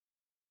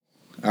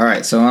All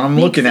right, so when I'm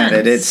Makes looking at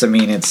it,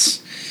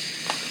 sense.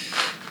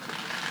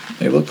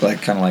 they look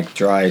like kind of like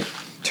dry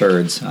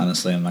turds,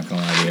 honestly. I'm not going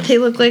to lie to you. They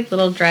look like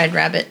little dried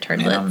rabbit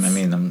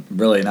turtlets. I'm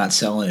really not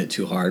selling it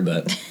too hard,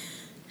 but...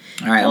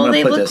 All right, well, I'm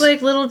going to put they look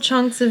like little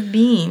chunks of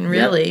bean,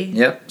 really.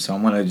 Yep. So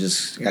I'm going to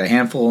just... Got a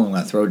handful, and I'm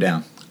going to throw it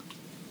down.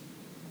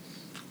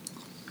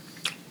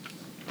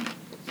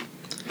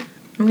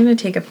 I'm going to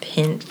take a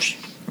pinch.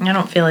 I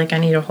don't feel like I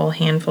need a whole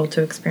handful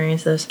to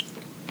experience this.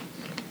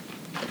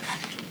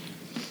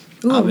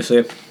 Ooh,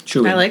 Obviously,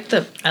 chewy. I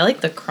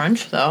like the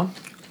crunch, though.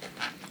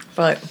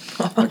 But...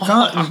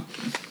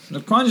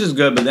 The crunch is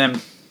good, but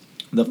then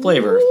the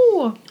flavor...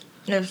 Ooh,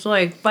 it's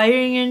like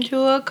biting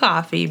into a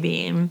coffee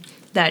bean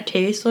that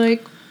tastes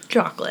like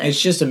chocolate.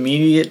 It's just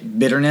immediate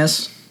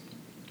bitterness.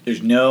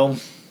 There's no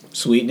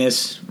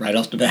sweetness right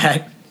off the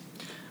bat.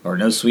 Or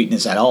no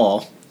sweetness at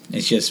all.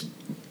 It's just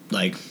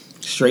like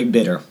straight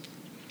bitter.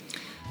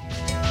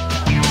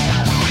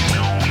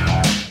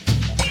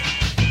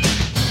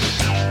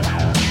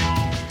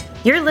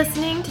 You're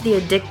listening to the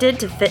Addicted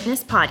to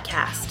Fitness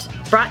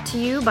podcast, brought to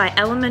you by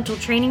Elemental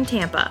Training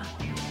Tampa.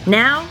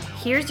 Now,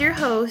 here's your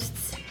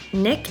hosts,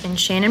 Nick and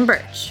Shannon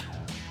Birch.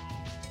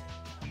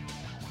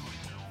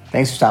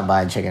 Thanks for stopping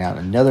by and checking out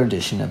another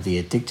edition of the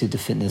Addicted to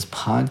Fitness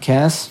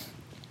podcast.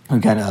 We've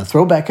got a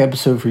throwback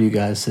episode for you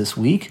guys this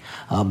week.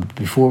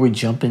 Before we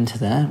jump into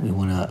that, we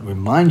want to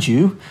remind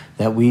you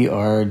that we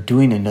are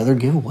doing another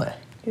giveaway.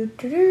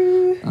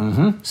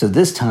 So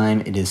this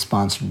time it is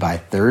sponsored by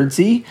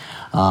Thirdsy.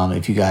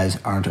 If you guys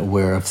aren't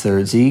aware of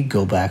Thirdsy,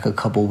 go back a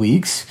couple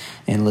weeks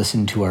and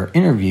listen to our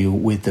interview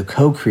with the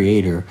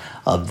co-creator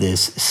of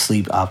this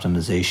sleep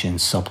optimization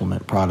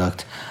supplement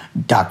product,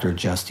 Dr.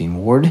 Justine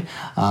Ward.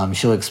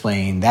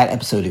 That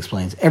episode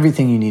explains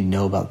everything you need to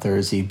know about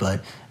Thirdsy,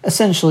 but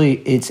essentially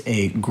it's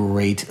a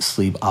great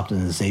sleep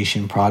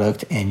optimization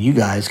product, and you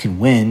guys can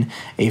win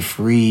a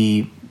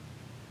free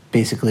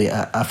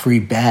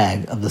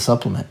bag of the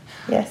supplement.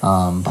 Yes.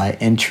 By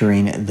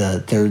entering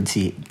the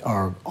Thirdsy,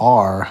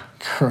 our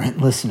current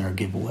listener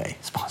giveaway,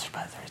 sponsored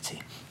by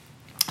Thirdsy.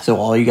 So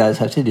all you guys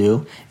have to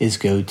do is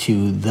go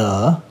to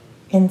the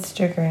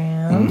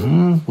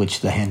Instagram, which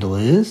the handle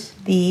is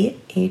the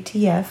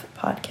ATF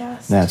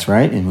podcast. That's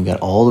right, and we got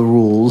all the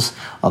rules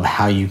of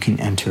how you can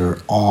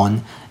enter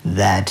on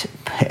that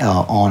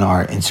on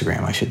our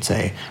Instagram, I should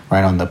say.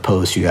 Right on the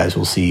post, you guys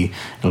will see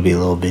it'll be a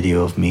little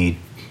video of me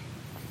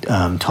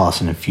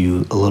tossing a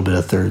little bit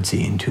of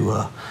Thirdsy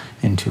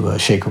into a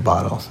shaker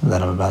bottle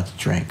that I'm about to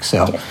drink.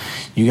 So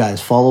You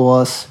guys follow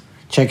us,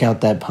 check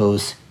out that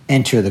post,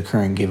 enter the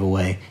current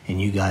giveaway,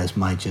 and you guys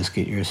might just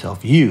get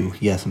yourself,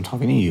 yes, I'm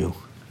talking to you,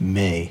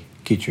 may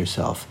get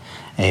yourself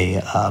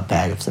a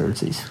bag of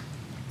Thirdsies.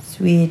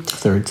 Sweet.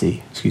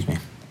 Thirdsy, excuse me.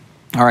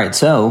 All right,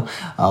 so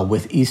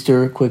with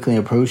Easter quickly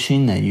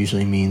approaching, that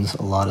usually means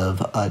a lot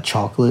of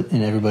chocolate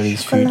in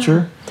everybody's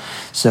future.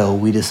 So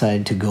we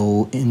decided to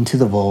go into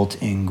the vault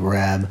and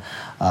grab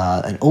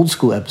an old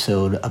school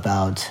episode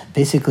about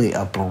basically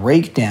a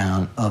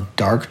breakdown of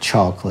dark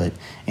chocolate.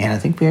 And I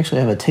think we actually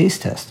have a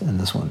taste test in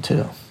this one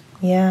too.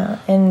 Yeah,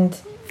 and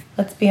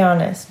let's be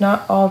honest,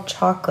 not all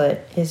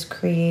chocolate is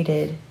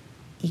created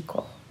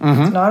equal.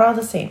 It's not all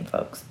the same,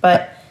 folks.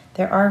 But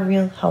there are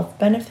real health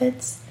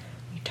benefits.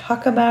 We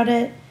talk about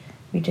it.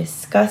 We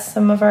discuss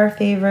some of our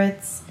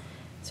favorites.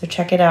 So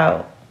check it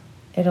out.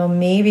 It'll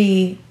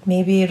maybe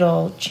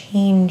it'll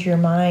change your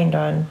mind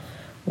on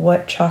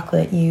what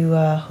chocolate you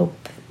hope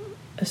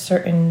a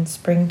certain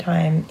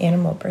springtime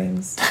animal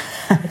brings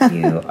if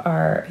you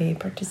are a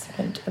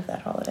participant of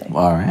that holiday.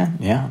 All right,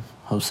 yeah,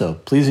 hope so.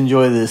 Please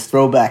enjoy this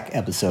throwback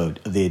episode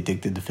of the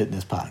Addicted to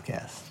Fitness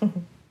podcast.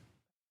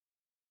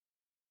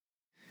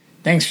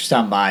 Thanks for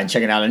stopping by and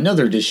checking out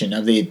another edition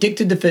of the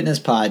Addicted to Fitness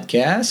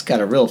podcast. Got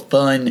a real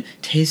fun,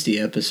 tasty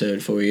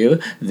episode for you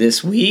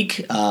this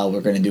week.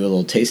 We're going to do a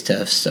little taste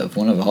test of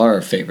one of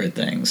our favorite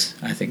things.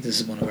 I think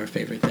this is one of our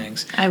favorite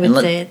things. I would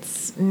say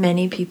it's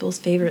many people's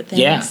favorite things.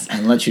 Yeah,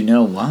 and let you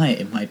know why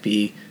it might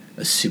be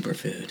a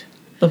superfood.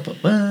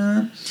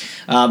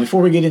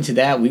 Before we get into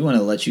that, we want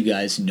to let you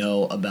guys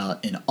know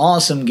about an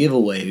awesome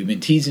giveaway. We've been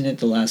teasing it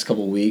the last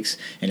couple weeks,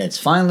 and it's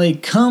finally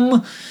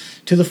come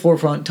to the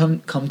forefront,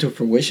 come to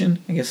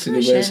fruition, I guess is a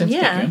good way to say it.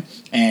 Yeah.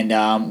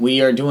 And we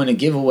are doing a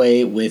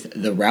giveaway with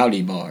the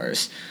Rowdy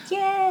Bars.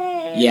 Yay!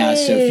 Yeah,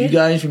 so if you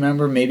guys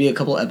remember, maybe a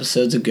couple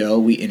episodes ago,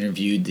 we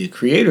interviewed the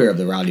creator of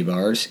the Rowdy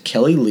Bars,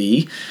 Kelly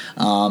Lee,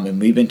 and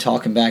we've been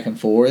talking back and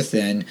forth,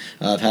 and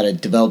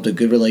I've developed a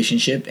good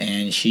relationship,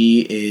 and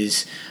she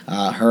is,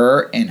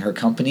 her and her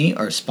company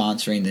are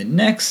sponsoring the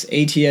next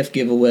ATF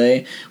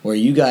giveaway, where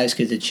you guys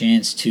get the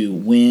chance to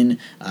win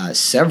a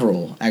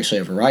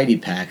variety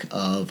pack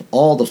of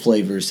all the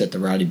flavors that the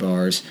Rowdy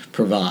Bars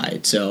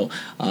provide. So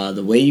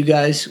the way you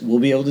guys will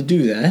be able to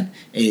do that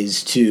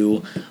is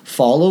to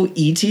follow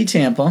ET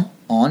Tampa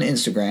on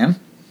Instagram.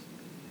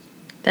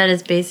 That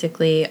is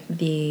basically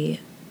the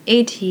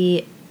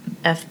ATF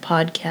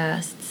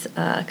podcast's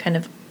kind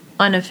of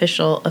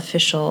unofficial,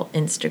 official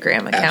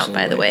Instagram account,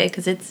 by the Absolutely. way,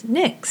 because it's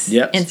Nick's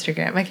Yep.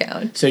 Instagram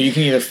account. So you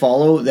can either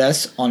follow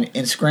us on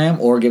Instagram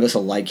or give us a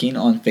liking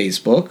on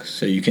Facebook.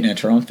 So you can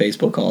enter on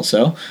Facebook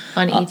also.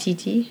 On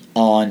ETT?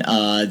 On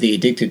the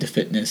Addicted to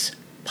Fitness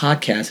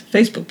podcast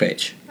Facebook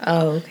page.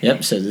 Oh, okay.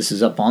 Yep, so this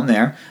is up on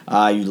there.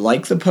 You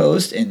like the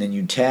post, and then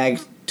you tag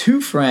 2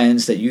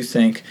 friends that you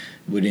think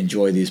would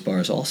enjoy these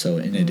bars also,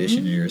 in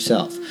addition to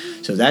yourself.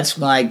 So that's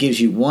why it gives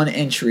you 1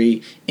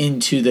 entry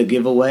into the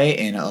giveaway,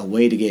 and a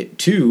way to get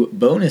 2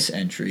 bonus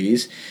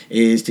entries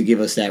is to give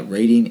us that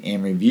rating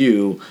and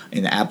review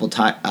in the Apple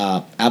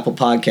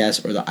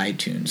Podcasts or the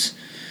iTunes.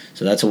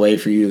 So that's a way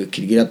for you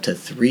to get up to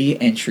 3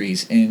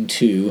 entries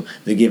into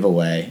the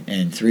giveaway,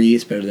 and 3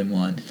 is better than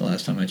 1. The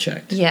last time I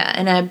checked. Yeah,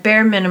 and at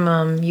bare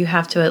minimum, you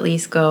have to at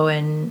least go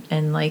and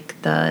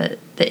like the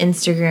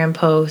Instagram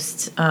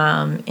post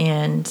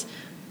and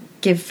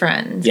give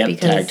friends. Yep,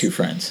 because tag 2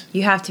 friends.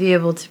 you have to be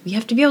able to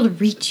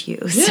reach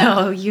you.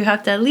 So you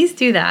have to at least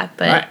do that.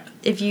 But Right.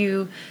 if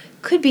you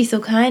could be so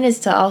kind as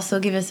to also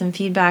give us some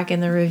feedback in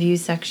the review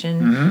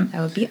section,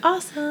 that would be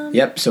awesome.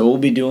 Yep, so we'll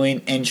be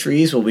doing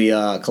entries. We'll be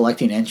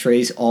collecting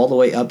entries all the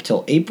way up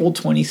till April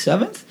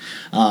 27th.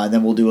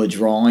 Then we'll do a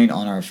drawing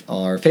on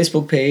our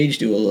Facebook page,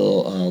 do a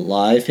little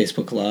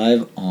Facebook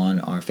Live on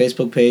our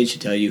Facebook page to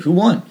tell you who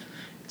won.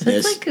 So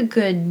that's like a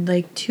good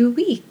 2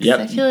 weeks. Yep.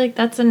 I feel like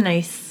that's a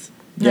nice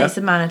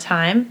amount of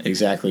time.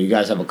 Exactly. You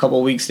guys have a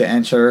couple weeks to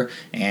enter,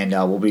 and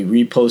we'll be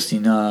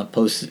reposting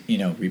posts.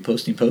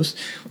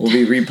 We'll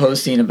be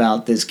reposting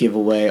about this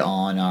giveaway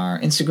on our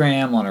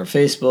Instagram, on our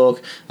Facebook,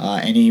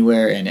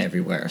 anywhere and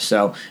everywhere.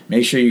 So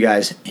make sure you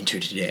guys enter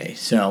today.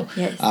 So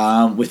Yes.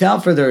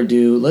 Without further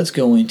ado, let's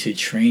go into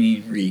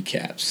training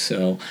recaps.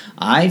 So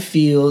I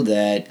feel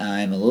that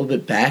I'm a little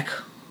bit back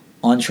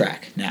on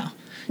track now.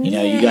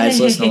 You guys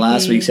listened to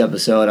last week's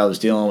episode. I was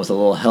dealing with a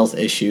little health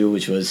issue,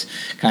 which was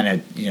kind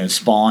of,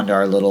 spawned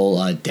our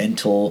little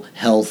dental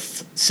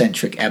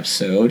health-centric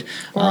episode.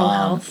 Oral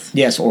health.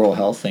 Yes, oral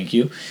health, thank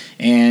you.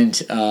 And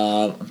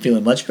I'm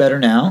feeling much better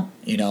now.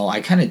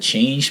 I kind of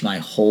changed my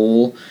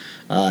whole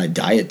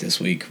diet this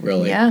week,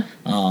 really. Yeah.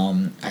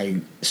 I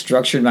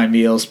structured my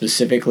meals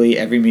specifically.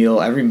 Every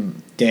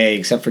day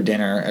except for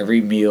dinner, every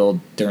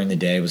meal during the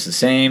day was the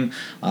same.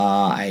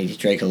 I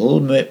drank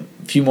a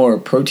few more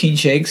protein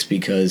shakes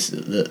because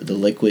the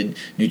liquid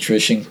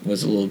nutrition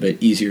was a little bit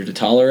easier to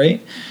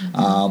tolerate.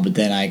 But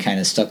then I kind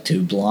of stuck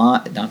to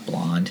blandish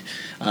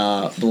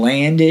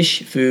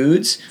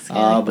foods,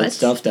 but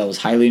stuff that was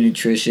highly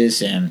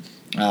nutritious and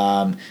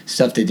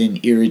stuff that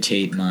didn't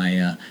irritate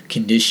my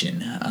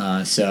condition.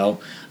 So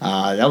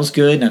that was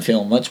good, and I'm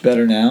feeling much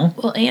better now.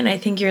 Well, and I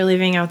think you're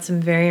leaving out some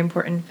very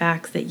important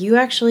facts that you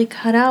actually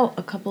cut out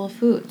a couple of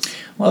foods.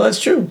 Well, that's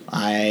true.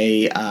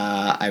 I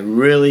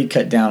really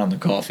cut down on the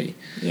coffee.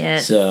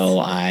 Yes. So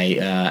I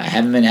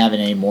haven't been having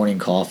any morning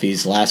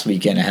coffees. Last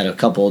weekend I had a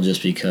couple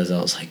just because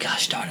I was like,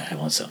 gosh darn it, I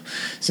want some.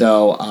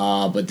 So,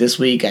 but this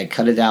week I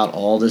cut it out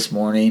all this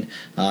morning.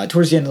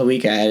 Towards the end of the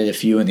week I added a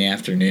few in the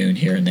afternoon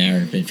here and there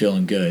and been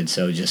feeling good.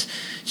 So just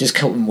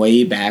cutting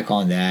way back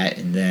on that,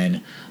 and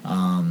then.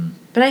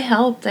 But I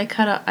helped. I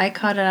cut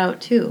it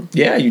out too.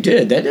 Yeah, you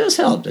did. That does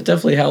help. It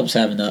definitely helps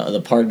having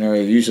the partner,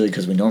 usually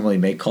because we normally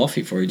make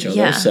coffee for each other.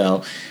 Yeah.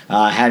 So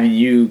having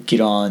you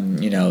get on,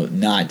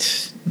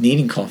 not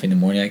needing coffee in the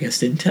morning, I guess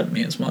didn't tempt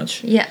me as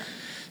much. Yeah.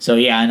 So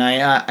yeah, and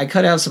I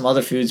cut out some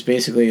other foods.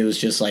 Basically, it was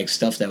just like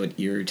stuff that would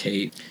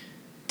irritate.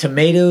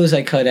 Tomatoes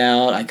I cut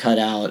out. I cut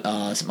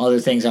out some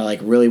other things. I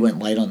really went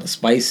light on the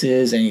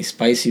spices. Any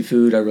spicy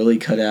food I really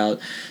cut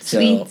out.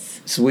 So,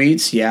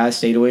 sweets, yeah, I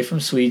stayed away from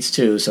sweets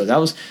too. So that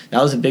was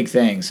a big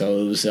thing. So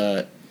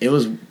it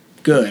was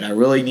good. I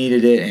really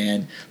needed it,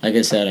 and like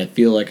I said, I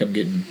feel like I'm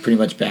getting pretty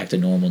much back to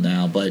normal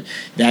now. But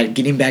that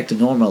getting back to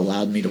normal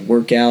allowed me to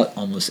work out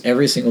almost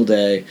every single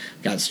day.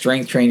 Got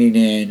strength training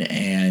in,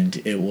 and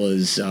it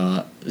was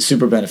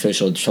super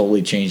beneficial. It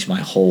totally changed my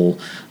whole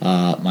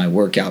my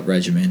workout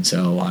regimen.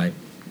 So I'm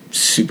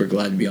super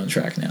glad to be on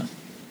track now.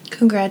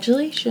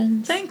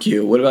 Congratulations. Thank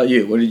you. What about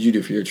you? What did you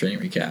do for your training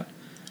recap?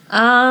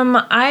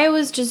 I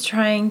was just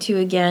trying to,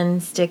 again,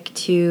 stick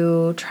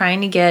to trying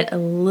to get a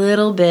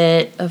little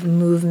bit of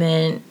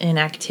movement and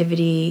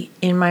activity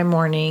in my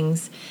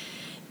mornings.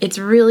 It's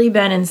really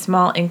been in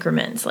small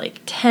increments, like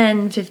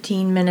 10,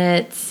 15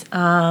 minutes.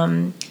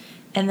 And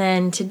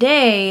then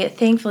today,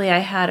 thankfully, I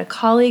had a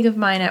colleague of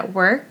mine at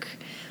work.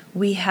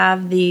 We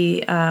have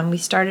we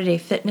started a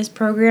fitness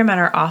program at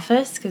our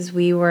office because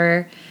we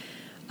were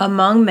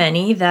among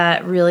many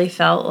that really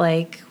felt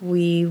like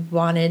we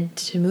wanted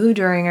to move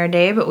during our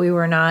day, but we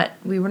were not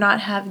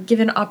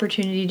given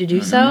opportunity to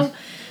do so.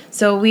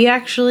 So we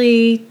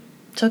actually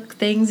took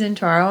things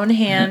into our own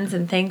hands,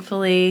 and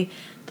thankfully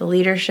the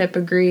leadership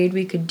agreed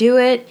we could do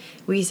it.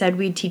 We said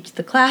we'd teach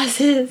the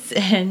classes,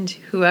 and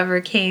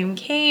whoever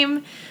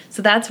came.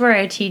 So that's where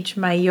I teach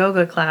my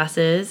yoga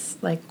classes,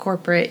 like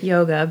corporate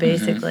yoga,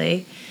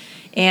 basically.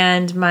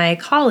 And my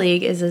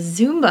colleague is a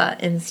Zumba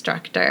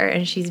instructor,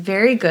 and she's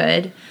very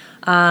good.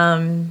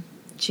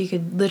 She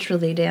could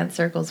literally dance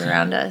circles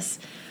around us.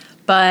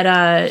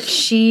 But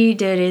she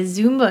did a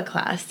Zumba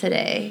class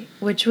today,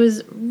 which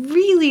was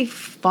really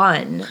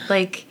fun.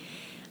 Like,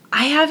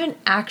 I haven't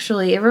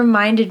actually, it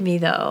reminded me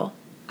though,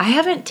 I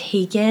haven't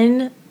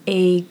taken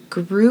a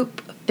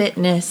group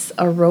fitness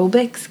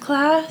aerobics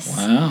class.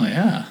 Wow,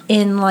 yeah.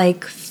 In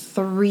like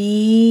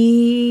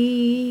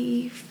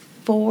 3-4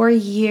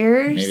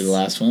 years. Maybe the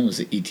last one was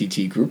the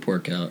ETT group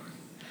workout.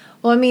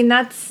 Well, I mean,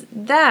 that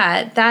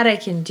I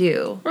can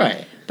do.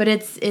 Right. But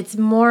it's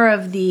more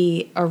of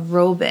the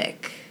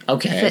aerobic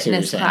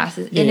fitness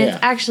classes. Yeah, and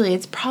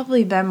it's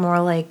probably been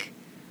more like,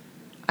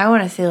 I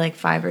want to say like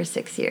 5 or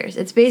 6 years.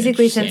 It's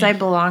basically since I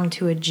belonged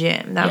to a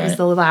gym. That was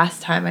the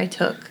last time I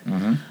took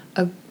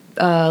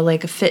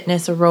like a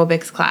fitness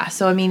aerobics class.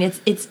 So I mean,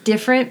 it's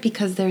different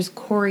because there's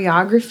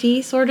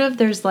choreography sort of.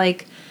 There's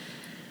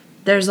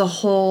a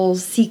whole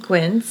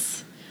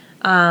sequence,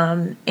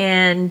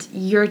 and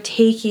you're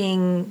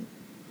taking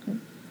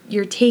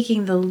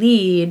the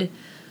lead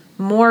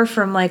more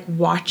from like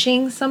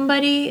watching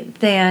somebody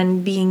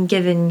than being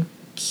given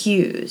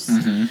cues.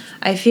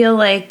 I feel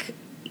like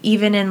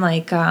even in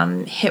like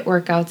HIIT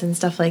workouts and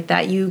stuff like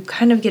that, you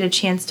kind of get a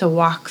chance to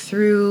walk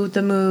through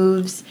the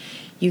moves,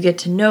 you get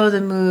to know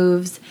the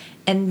moves,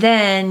 and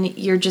then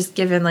you're just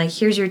given like,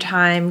 here's your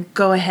time,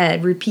 go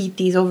ahead, repeat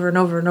these over and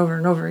over and over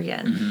and over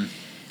again.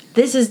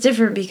 This is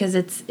different because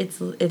it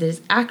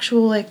is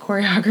actual like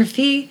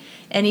choreography,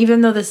 and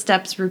even though the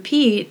steps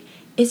repeat,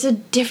 it's a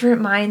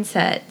different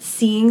mindset,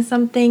 seeing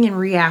something and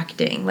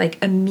reacting, like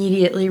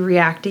immediately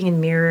reacting and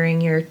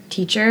mirroring your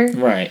teacher.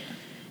 Right.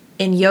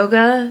 In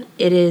yoga,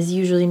 it is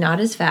usually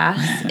not as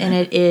fast,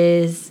 and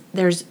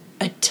there's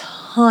a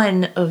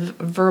ton of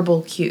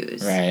verbal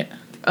cues. Right.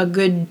 A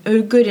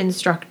good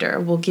instructor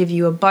will give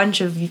you a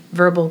bunch of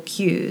verbal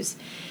cues,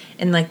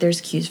 and like there's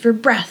cues for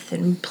breath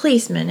and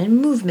placement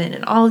and movement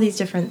and all these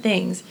different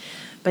things.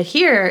 But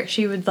here,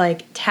 she would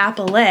like tap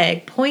a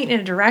leg, point in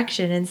a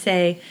direction, and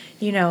say,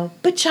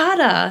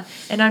 bachata.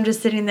 And I'm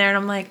just sitting there and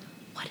I'm like,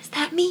 what does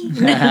that mean?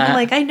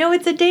 Like, I know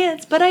it's a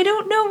dance, but I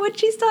don't know what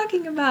she's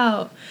talking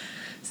about.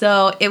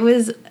 So it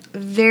was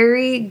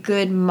very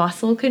good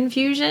muscle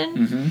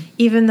confusion,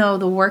 even though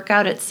the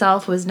workout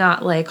itself was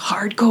not like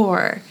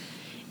hardcore.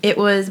 It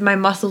was, my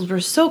muscles were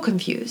so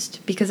confused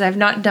because I've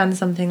not done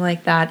something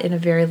like that in a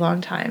very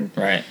long time.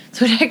 Right.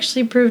 So it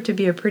actually proved to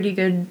be a pretty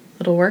good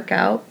little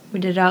workout.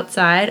 We did it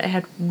outside. I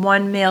had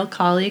one male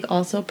colleague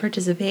also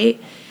participate,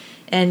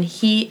 and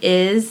he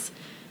is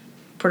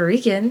Puerto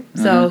Rican.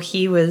 So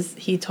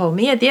he told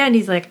me at the end,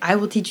 he's like, I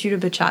will teach you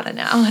to bachata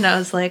now. And I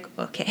was like,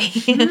 okay.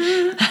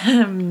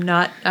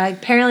 I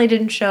apparently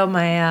didn't show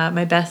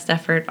my best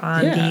effort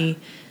on the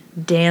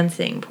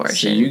dancing portion.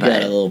 So you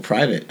got a little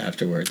private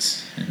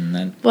afterwards, and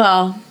then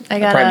I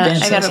got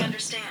to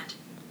understand.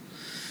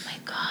 My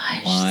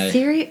gosh, Why?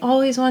 Siri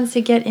always wants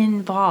to get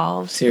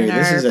involved. Siri, in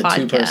this is a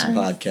podcast. 2-person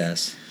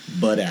podcast.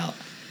 Butt out.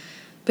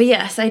 But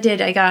yes, I did.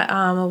 I got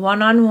a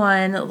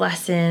one-on-one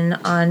lesson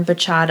on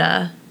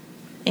bachata,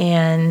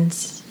 and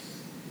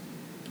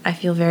I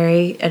feel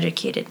very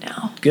educated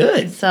now.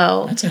 Good.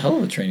 So that's a hell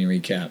of a training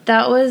recap.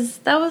 That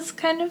was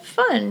kind of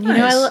fun. Nice. You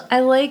know, I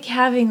like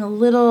having a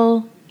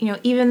little.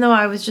 Even though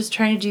I was just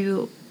trying to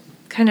do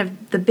kind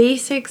of the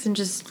basics and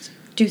just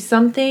do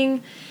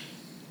something,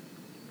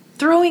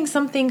 throwing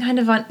something kind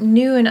of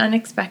new and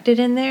unexpected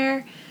in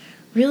there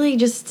really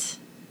just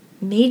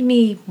made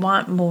me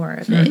want more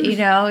of it.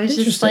 It's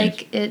just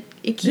like it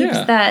keeps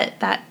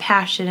that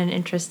passion and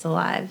interest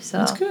alive. So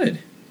that's good.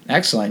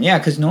 Excellent. Yeah,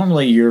 because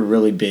normally you're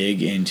really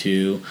big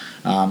into,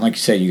 like you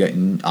said, you got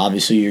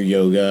obviously your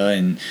yoga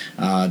and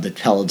the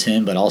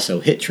Peloton, but also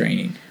HIIT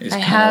training is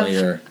kind of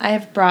your I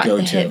have brought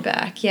go-to. the HIIT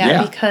back.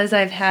 Yeah, because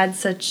I've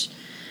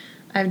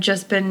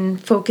just been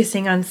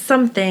focusing on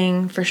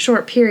something for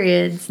short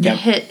periods. The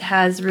HIIT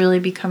has really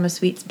become a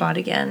sweet spot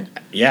again.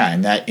 Yeah,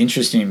 and that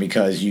interesting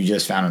because you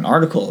just found an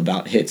article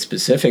about HIIT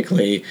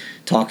specifically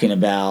talking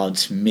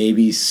about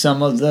maybe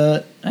some of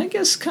the, I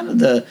guess, kind of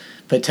the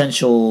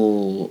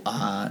potential,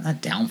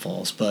 not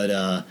downfalls,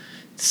 but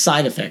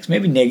side effects,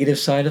 maybe negative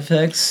side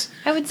effects.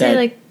 I would say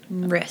like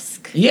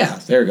risk. Yeah,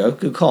 there you go.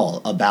 Good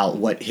call about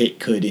what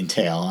HIIT could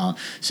entail.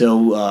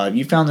 So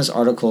you found this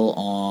article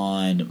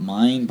on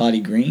Mind Body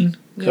Green,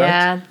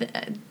 correct?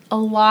 Yeah, a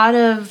lot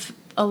of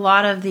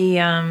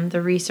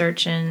the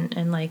research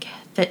and like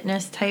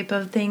fitness type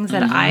of things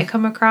that I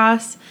come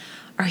across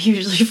are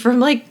usually from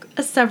like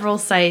several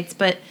sites,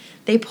 but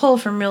they pull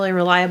from really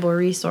reliable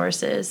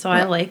resources, so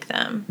I like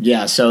them.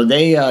 Yeah, so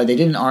they did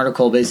an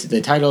article. Basically,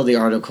 the title of the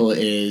article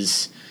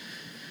is,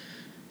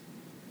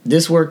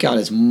 "This workout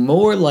is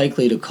more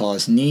likely to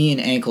cause knee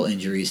and ankle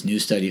injuries, new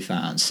study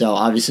found." So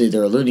obviously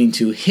they're alluding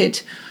to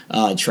HIIT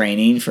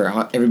training.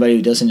 For everybody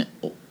who doesn't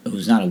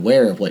who's not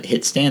aware of what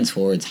HIIT stands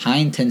for, it's high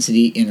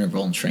intensity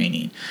interval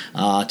training.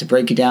 To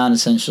break it down,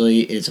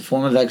 essentially, it's a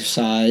form of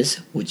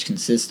exercise which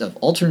consists of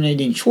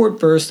alternating short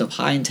bursts of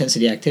high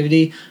intensity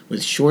activity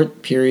with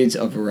short periods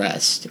of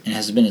rest, and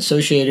has been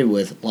associated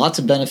with lots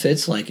of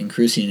benefits like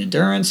increasing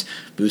endurance,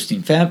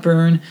 boosting fat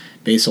burn,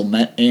 basal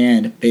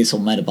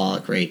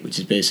metabolic rate, which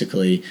is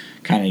basically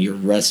kind of your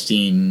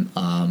resting,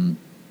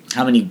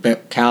 how many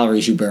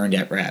calories you burned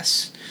at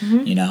rest.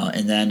 You know,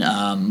 and then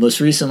most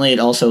recently, it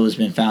also has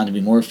been found to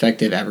be more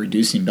effective at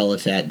reducing belly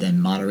fat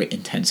than moderate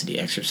intensity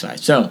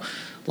exercise. So,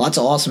 lots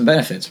of awesome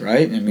benefits,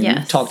 right? I mean,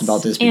 we've talked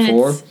about this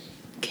before. And it's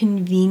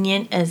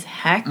convenient as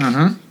heck.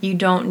 You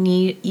don't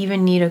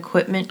even need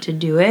equipment to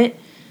do it.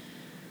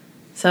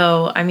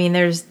 So, I mean,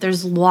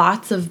 there's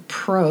lots of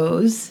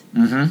pros,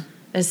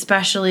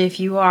 especially if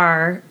you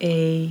are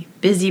a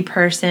busy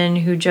person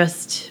who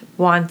just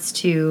wants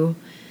to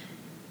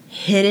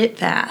hit it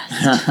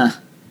fast.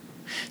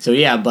 So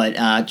yeah, but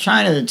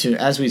trying to,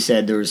 as we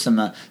said, there was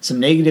some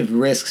negative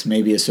risks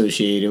maybe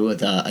associated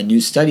with a new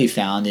study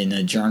found in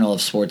the Journal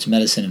of Sports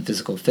Medicine and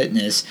Physical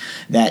Fitness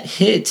that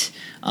HIIT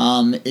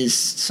is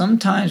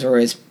sometimes, or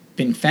has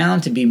been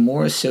found to be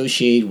more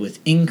associated with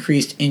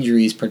increased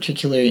injuries,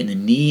 particularly in the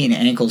knee and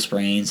ankle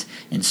sprains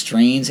and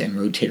strains and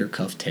rotator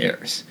cuff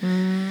tears.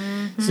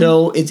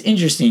 So it's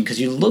interesting because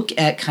you look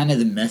at kind of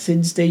the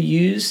methods they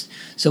used.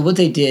 So what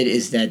they did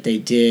is that they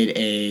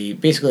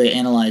basically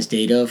analyzed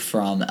data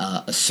from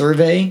a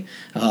survey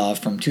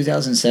from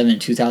 2007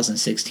 and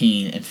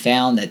 2016 and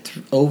found that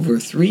over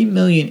 3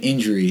 million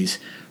injuries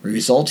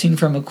resulting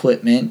from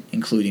equipment,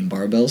 including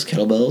barbells,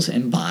 kettlebells,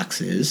 and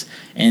boxes,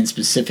 and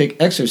specific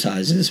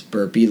exercises,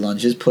 burpee,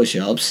 lunges,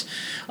 push-ups,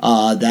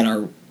 that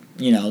are,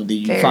 you know,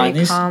 you find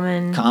these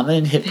common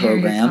in HIIT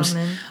programs.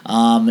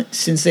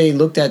 Since they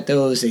looked at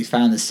those, they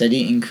found a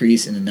steady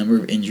increase in the number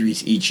of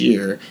injuries each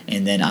year,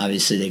 and then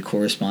obviously they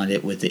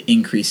corresponded with the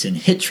increase in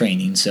HIIT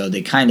training. So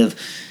they kind of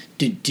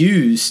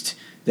deduced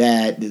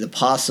that the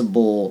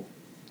possible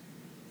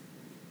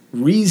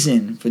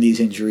reason for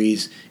these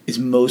injuries is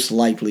most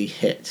likely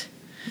HIIT.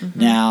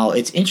 Now,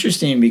 it's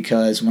interesting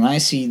because when I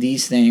see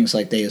these things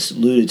like they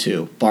alluded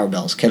to,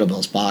 barbells,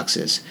 kettlebells,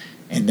 boxes,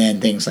 and then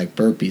things like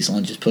burpees,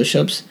 lunges,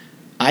 push-ups,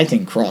 I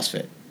think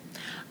CrossFit.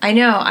 I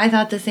know. I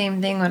thought the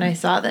same thing when I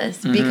saw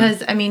this.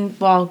 Because, I mean,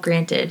 well,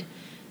 granted,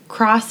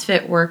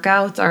 CrossFit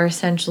workouts are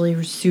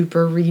essentially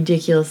super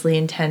ridiculously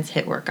intense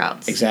HIIT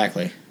workouts.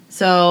 Exactly.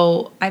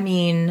 So, I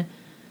mean,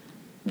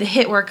 the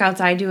HIIT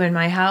workouts I do in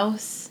my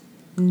house,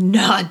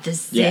 not the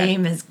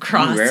same as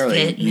CrossFit. You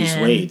rarely use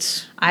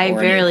weights. I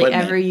barely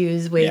ever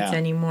use weights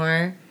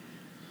anymore.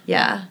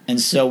 Yeah. And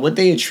so what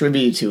they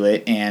attribute to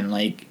it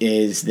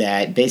is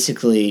that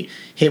basically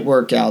HIIT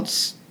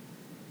workouts,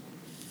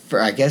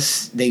 I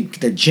guess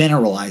they're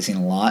generalizing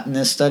a lot in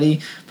this study,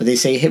 but they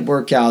say HIIT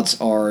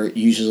workouts are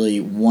usually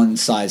one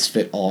size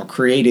fit all,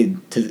 created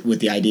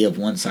with the idea of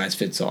one size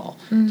fits all.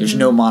 There's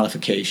no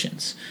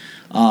modifications.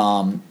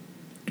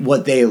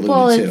 What they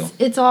alluded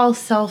to. It's all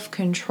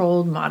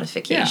self-controlled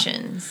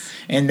modifications.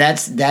 Yeah. And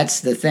that's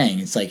the thing.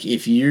 It's like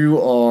if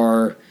you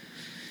are,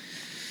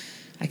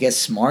 I guess,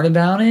 smart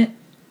about it,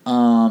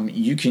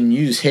 you can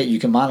use HIIT, you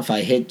can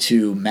modify HIIT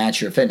to match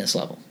your fitness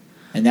level.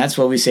 And that's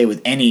what we say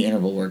with any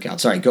interval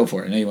workout. Sorry, go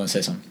for it. I know you want to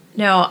say something.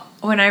 No,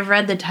 when I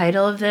read the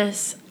title of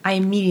this, I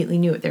immediately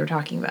knew what they were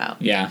talking about.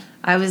 Yeah.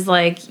 I was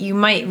like, you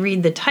might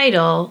read the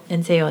title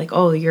and say like,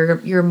 oh,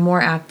 you're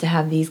more apt to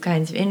have these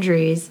kinds of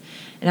injuries.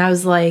 And I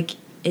was like,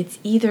 it's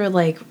either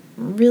like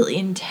really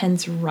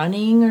intense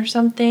running or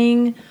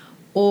something,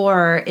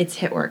 or it's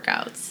HIIT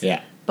workouts.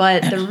 Yeah.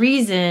 But the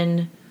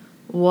reason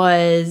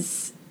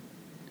was,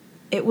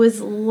 it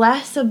was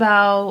less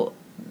about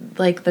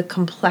like the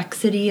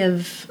complexity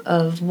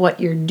of what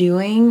you're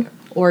doing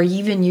or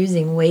even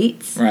using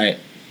weights. Right.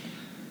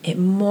 It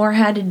more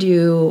had to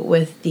do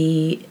with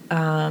the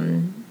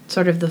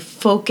sort of the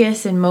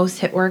focus in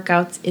most HIIT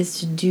workouts is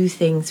to do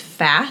things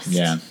fast.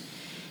 Yeah.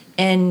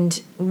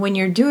 And when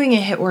you're doing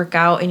a HIIT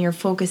workout and you're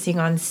focusing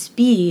on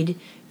speed,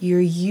 you're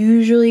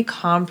usually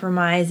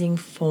compromising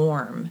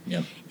form.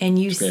 Yep. And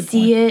you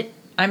see it,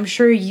 I'm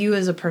sure you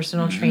as a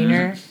personal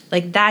trainer,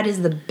 like that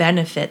is the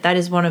benefit. That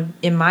is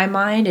in my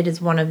mind, it is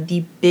one of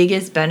the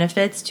biggest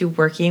benefits to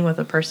working with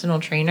a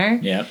personal trainer.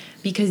 Yep.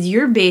 Because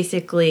you're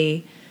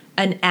basically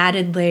an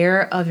added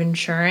layer of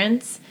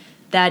insurance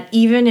that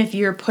even if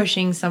you're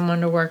pushing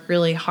someone to work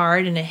really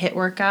hard in a HIIT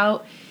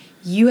workout,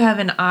 you have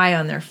an eye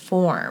on their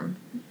form.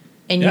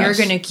 And you're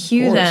going to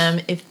cue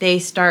them if they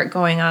start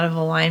going out of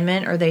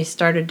alignment or they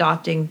start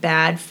adopting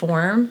bad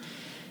form.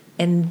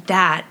 And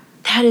that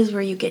is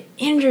where you get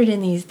injured in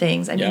these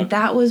things. I mean,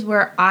 that was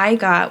where I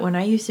got when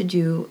I used to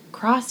do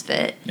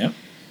CrossFit. Yep.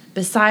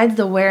 Besides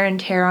the wear and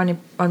tear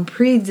on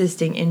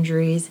pre-existing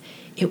injuries,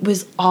 it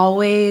was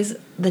always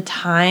the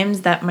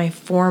times that my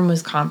form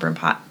was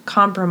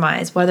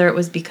compromised, whether it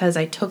was because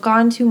I took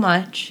on too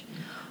much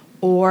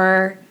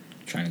or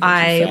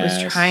I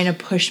was trying to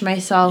push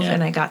myself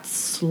and I got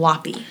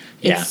sloppy.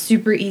 It's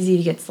super easy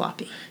to get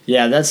sloppy.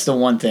 Yeah, that's the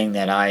one thing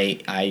that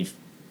I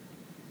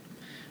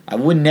I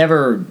would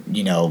never,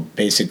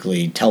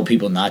 basically tell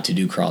people not to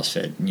do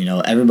CrossFit.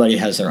 Everybody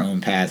has their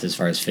own path as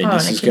far as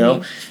fitnesses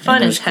go.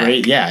 Fun as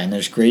heck. And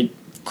there's great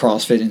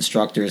CrossFit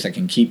instructors that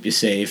can keep you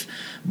safe,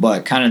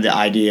 but kind of the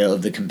idea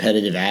of the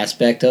competitive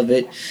aspect of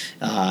it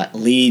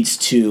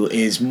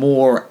is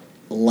more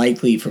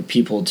likely for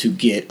people to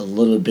get a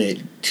little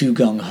bit too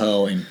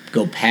gung-ho and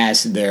go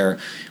past their,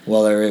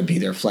 whether it be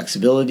their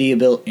flexibility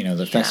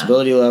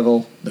flexibility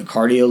level, the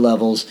cardio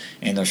levels,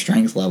 and their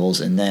strength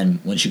levels, and then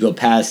once you go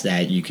past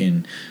that, it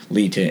could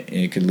lead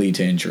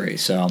to injury.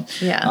 So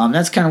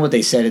that's kind of what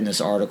they said in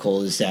this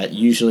article, is that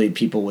usually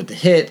people with the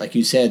HIIT, like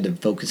you said, to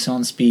focus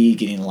on speed,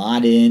 getting a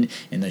lot in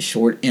the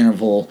short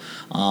interval,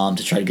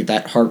 to try to get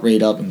that heart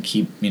rate up and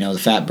keep the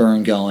fat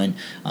burn going,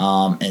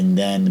 and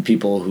then the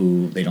people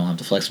who they don't have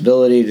the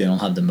flexibility, they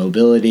don't have the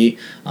mobility,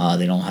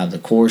 they don't have the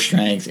core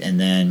strength, and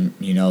then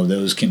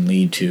those can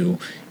lead to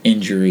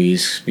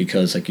injuries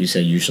because, like you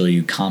said, usually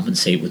you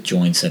compensate with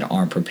joints that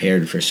aren't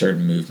prepared for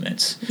certain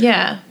movements.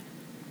 Yeah.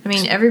 I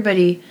mean,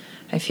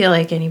 I feel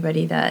like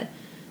anybody that,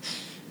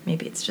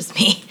 maybe it's just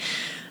me,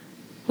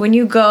 when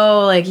you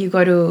go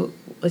to,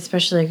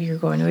 especially you're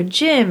going to a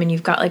gym and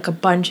you've got a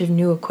bunch of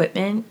new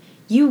equipment,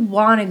 you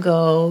want to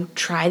go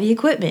try the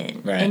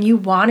equipment. Right. And you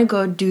want to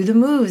go do the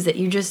moves that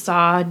you just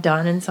saw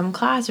done in some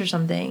class or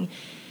something.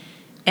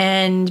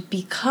 And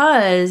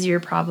because you're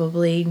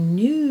probably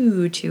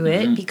new to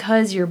it,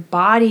 because your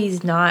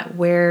body's not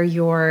where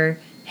your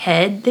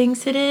head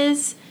thinks it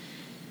is,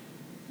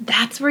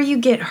 that's where you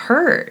get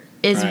hurt.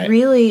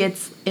 Really,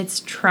 it's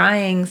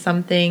trying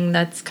something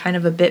that's kind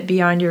of a bit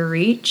beyond your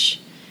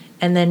reach,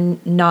 and then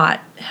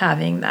not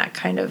having that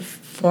kind of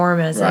form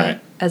as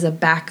a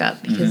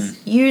backup. Because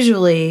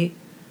usually,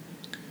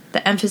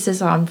 the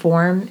emphasis on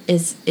form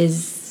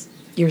is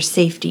your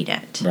safety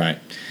net. Right.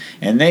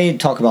 And they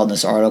talk about in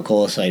this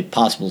article, it's like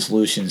possible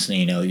solutions.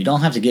 You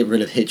don't have to get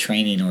rid of HIIT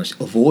training or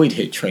avoid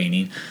HIIT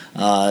training.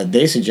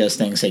 They suggest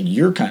things that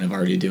you're kind of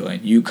already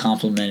doing. You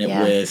complement it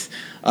with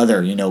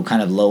other,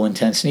 kind of low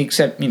intensity,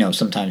 except,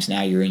 sometimes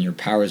now you're in your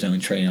power zone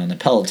training on the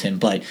Peloton,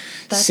 but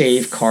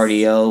safe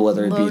cardio,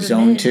 whether it be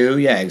zone 2.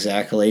 Yeah,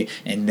 exactly.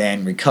 And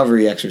then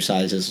recovery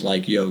exercises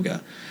like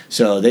yoga.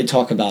 So they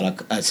talk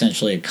about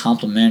essentially a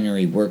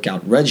complementary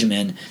workout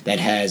regimen that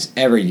has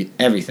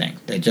everything.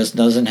 That just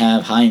doesn't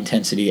have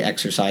high-intensity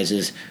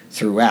exercises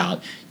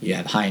throughout. You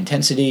have high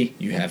intensity,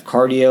 you have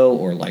cardio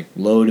or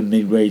low to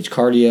mid-range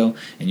cardio,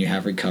 and you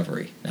have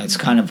recovery. That's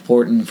kind of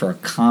important for a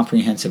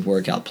comprehensive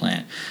workout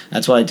plan.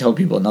 That's why I tell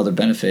people another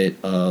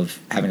benefit of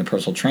having a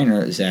personal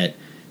trainer is that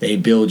they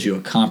build you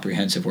a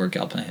comprehensive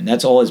workout plan.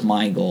 That's always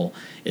my goal,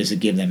 is to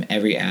give them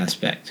every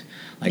aspect.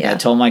 I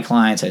told my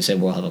clients, I said,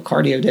 we'll have a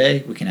cardio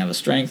day, we can have a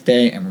strength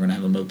day, and we're going to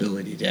have a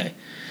mobility day.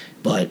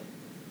 But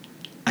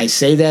I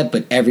say that,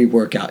 but every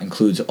workout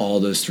includes all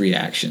those 3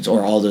 actions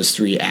or all those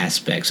 3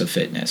 aspects of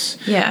fitness.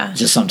 Yeah.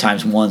 Just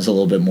sometimes one's a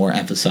little bit more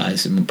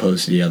emphasized as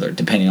opposed to the other,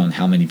 depending on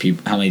how many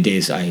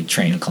days I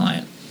train a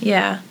client.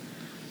 Yeah.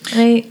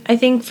 I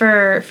think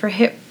for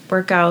HIIT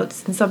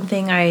workouts, and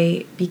something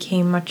I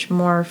became much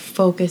more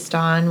focused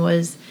on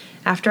was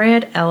after I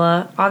had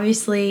Ella.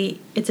 Obviously,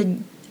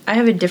 I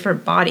have a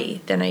different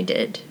body than I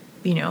did,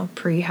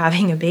 pre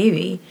having a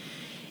baby.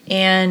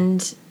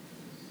 And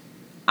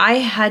I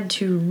had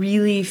to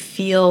really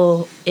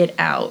feel it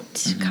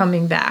out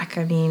coming back.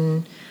 I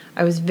mean,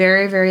 I was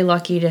very, very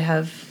lucky to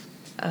have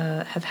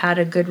had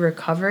a good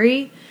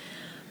recovery.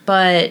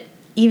 But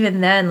even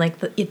then,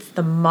 it's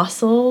the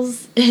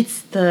muscles,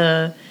 it's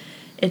the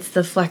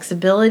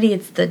flexibility,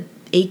 it's the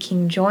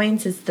aching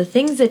joints, it's the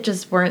things that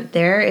just weren't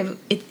there.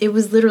 It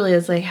was literally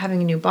like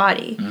having a new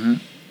body. Mm-hmm.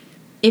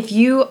 If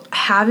you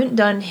haven't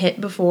done HIIT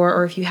before,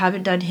 or if you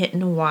haven't done HIIT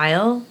in a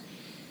while,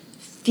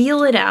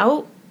 feel it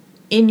out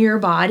in your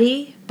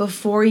body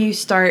before you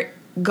start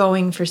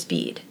going for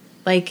speed.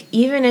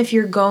 Even if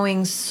you're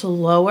going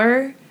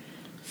slower,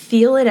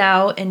 feel it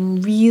out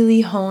and really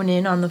hone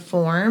in on the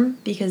form,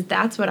 because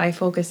that's what I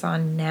focus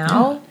on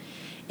now.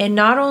 Yeah. And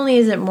not only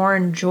is it more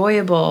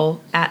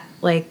enjoyable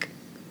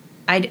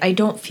I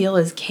don't feel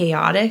as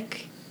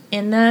chaotic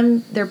in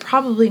them. They're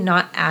probably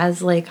not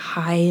as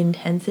high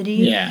intensity.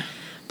 Yeah.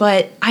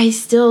 But I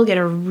still get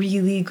a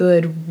really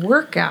good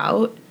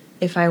workout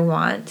if I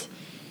want.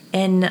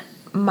 And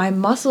my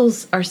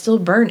muscles are still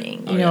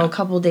burning, a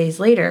couple days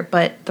later.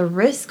 But the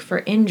risk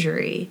for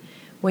injury,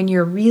 when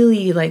you're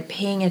really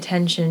paying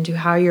attention to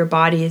how your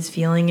body is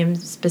feeling in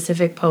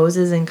specific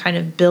poses and kind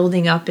of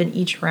building up in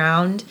each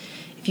round,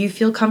 if you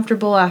feel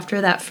comfortable after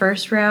that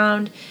first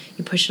round,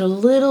 you push it a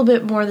little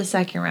bit more the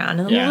second round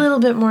and a little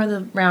bit more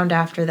the round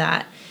after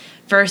that,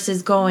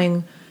 versus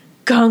going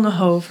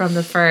gung-ho from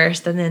the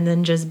first and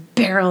then just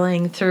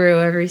barreling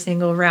through every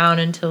single round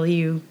until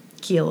you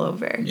keel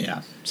over.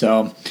 Yeah.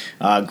 So,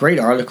 great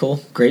article,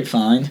 great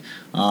find.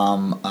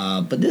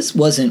 But this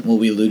wasn't what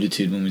we alluded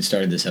to when we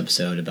started this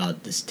episode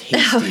about this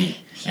tasty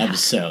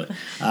episode.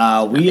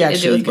 We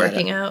actually got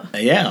working out.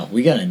 Yeah,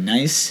 we got a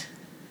nice,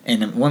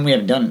 and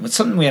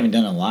something we haven't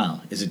done in a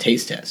while is a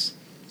taste test.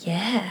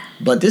 Yeah.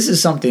 But this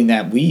is something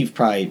that we've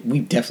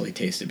definitely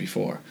tasted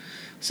before.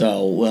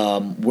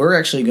 So we're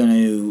actually going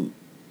to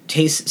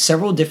taste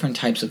several different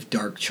types of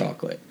dark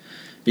chocolate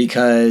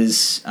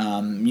because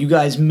you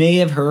guys may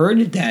have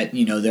heard that,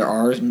 there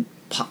are,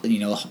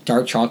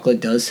 dark chocolate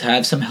does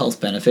have some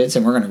health benefits,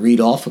 and we're going to read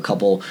off a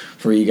couple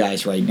for you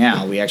guys right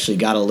now. We actually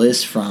got a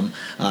list from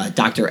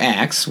Dr.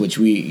 Axe, which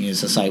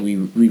is a site we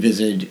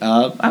revisited,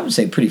 I would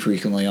say, pretty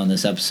frequently on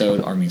this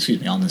episode, on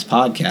this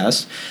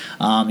podcast.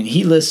 And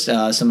he lists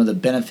some of the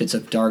benefits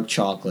of dark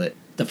chocolate.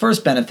 The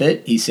first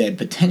benefit, he said,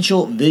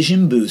 potential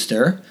vision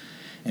booster.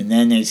 And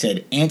then they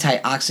said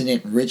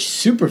antioxidant-rich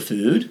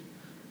superfood,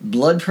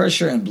 blood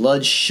pressure and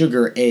blood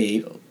sugar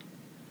aid.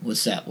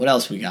 What's that? What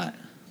else we got?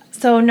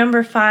 So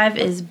number 5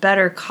 is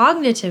better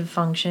cognitive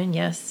function.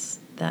 Yes,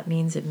 that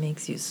means it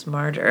makes you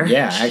smarter.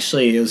 Yeah,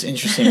 actually, it was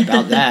interesting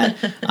about that.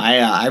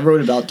 I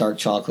wrote about dark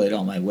chocolate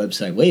on my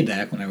website way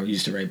back when I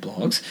used to write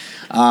blogs.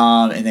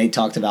 And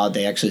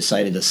they actually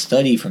cited a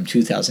study from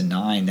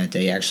 2009 that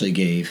they actually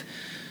gave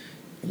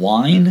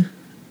wine,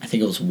 I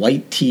think it was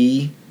white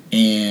tea,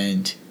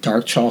 and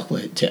dark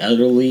chocolate to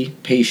elderly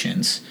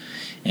patients.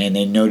 And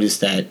they noticed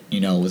that,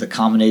 with a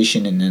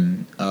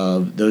combination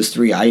of those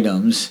 3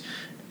 items,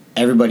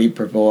 everybody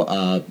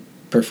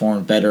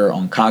performed better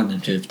on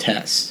cognitive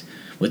tests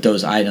with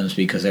those items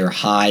because they're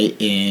high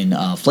in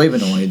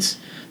flavonoids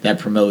that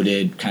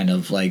promoted kind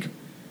of like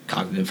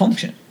cognitive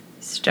function.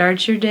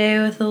 Start your day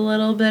with a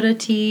little bit of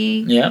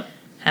tea. Yep.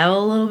 Have a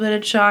little bit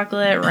of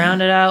chocolate,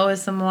 round it out with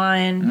some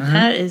wine. Mm-hmm.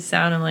 That is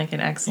sounding like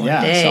an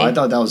excellent day. So I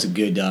thought that was a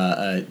good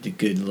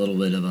little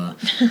bit of a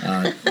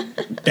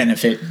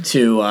benefit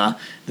to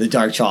the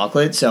dark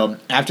chocolate. So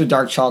after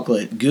dark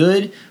chocolate,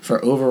 good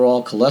for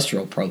overall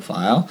cholesterol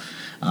profile.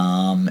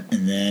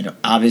 And then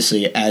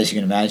obviously, as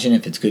you can imagine,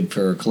 if it's good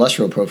for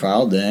cholesterol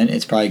profile, then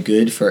it's probably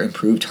good for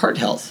improved heart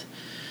health.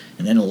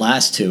 And then the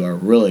last 2 are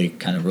really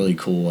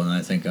cool. And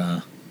I think,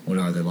 what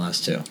are the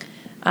last 2?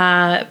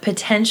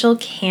 Potential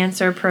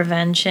cancer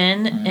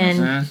prevention,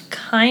 and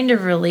kind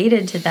of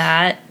related to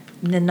that,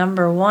 the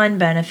number 1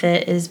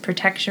 benefit is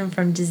protection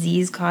from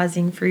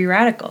disease-causing free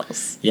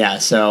radicals. Yeah,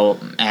 so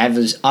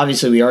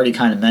obviously we already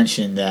kind of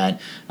mentioned that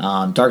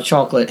dark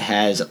chocolate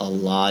has a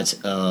lot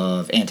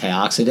of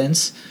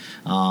antioxidants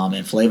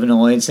and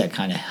flavonoids that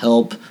kind of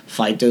help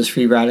fight those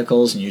free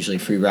radicals, and usually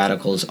free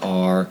radicals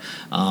are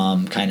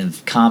kind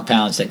of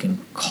compounds that can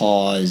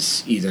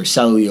cause either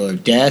cellular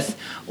death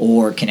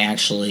or can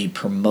actually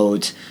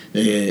promote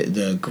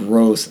the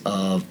growth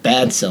of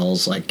bad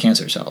cells like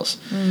cancer cells.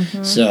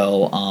 Mm-hmm.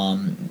 So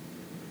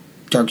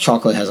dark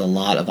chocolate has a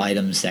lot of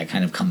items that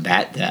kind of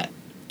combat that.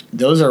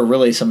 Those are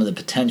really some of the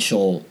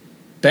potential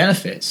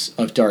benefits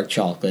of dark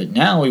chocolate.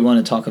 Now we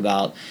want to talk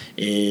about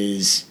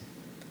is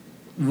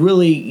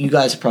really, you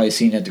guys have probably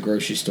seen at the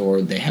grocery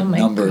store, they have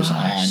numbers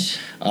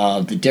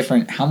on the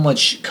different, how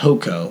much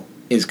cocoa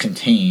is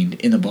contained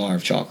in the bar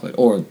of chocolate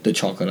or the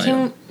chocolate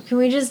item. Can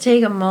we just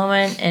take a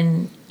moment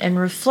and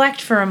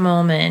reflect for a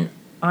moment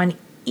on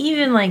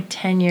even like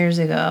 10 years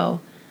ago,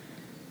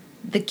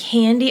 the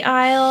candy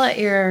aisle at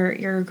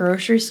your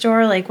grocery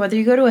store, like whether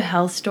you go to a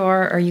health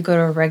store or you go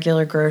to a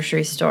regular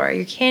grocery store,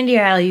 your candy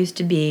aisle used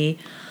to be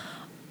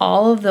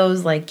all of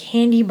those like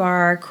candy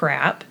bar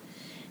crap,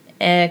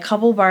 a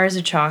couple bars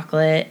of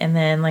chocolate, and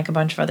then like a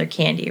bunch of other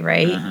candy,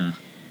 right? Uh-huh.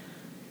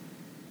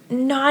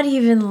 Not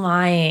even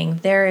lying.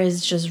 There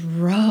is just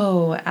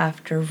row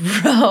after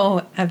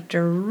row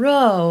after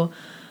row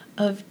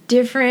of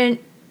different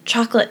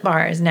chocolate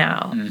bars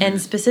now. Mm-hmm.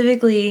 And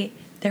specifically,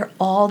 they're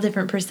all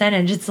different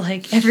percentage. It's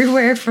like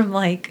everywhere from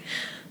like,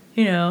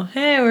 hey,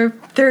 we're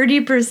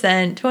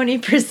 30%,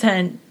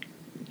 20%,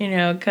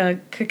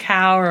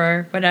 cacao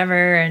or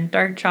whatever, and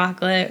dark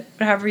chocolate,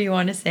 whatever you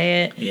want to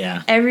say it.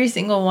 Yeah. Every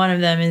single one of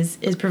them is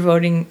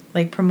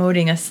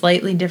promoting a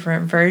slightly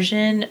different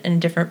version and a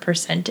different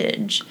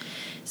percentage.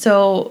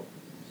 So,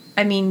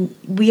 I mean,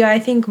 I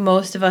think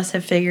most of us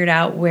have figured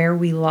out where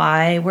we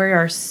lie, where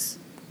our,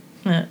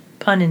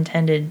 pun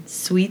intended,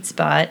 sweet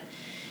spot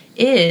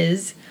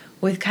is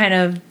with kind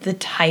of the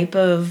type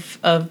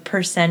of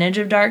percentage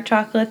of dark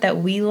chocolate that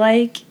we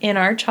like in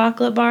our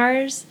chocolate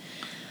bars.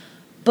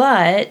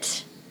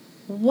 But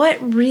what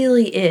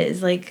really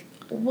is,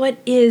 what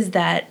is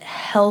that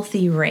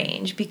healthy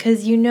range?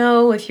 Because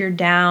if you're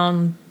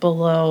down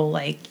below,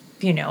 in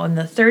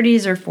the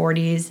 30s or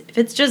 40s, if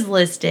it's just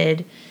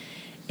listed,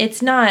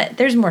 it's not,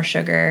 there's more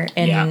sugar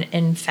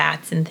and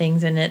fats and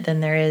things in it than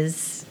there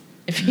is,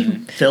 if you,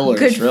 fillers,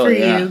 good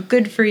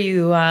for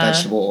you.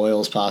 Vegetable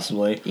oils,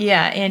 possibly.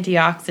 Yeah,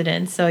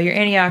 antioxidants. So your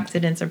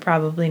antioxidants are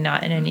probably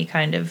not in any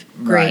kind of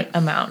great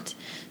amount.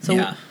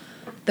 So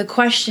the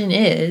question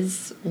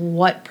is,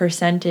 what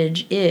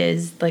percentage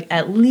is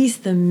at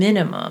least the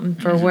minimum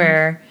for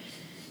where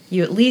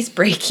you at least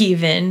break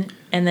even,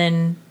 and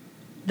then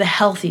the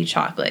healthy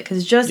chocolate?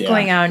 Because just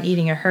going out and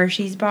eating a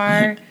Hershey's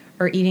bar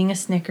or eating a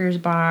Snickers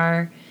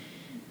bar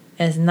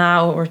is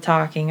not what we're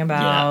talking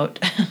about.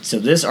 Yeah. So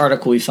this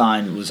article we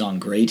find was on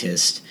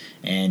Greatest,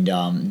 and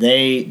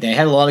they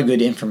had a lot of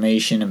good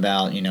information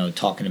about,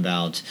 talking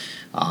about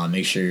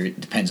make sure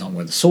it depends on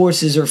where the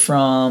sources are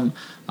from,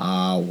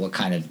 what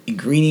kind of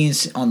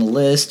ingredients on the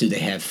list. Do they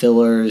have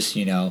fillers?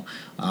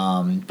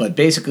 But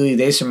basically,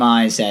 they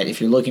surmise that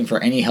if you're looking for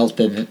any health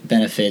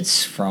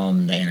benefits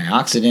from the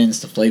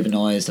antioxidants, the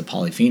flavonoids, the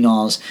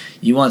polyphenols,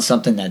 you want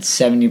something that's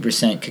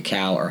 70%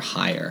 cacao or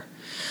higher.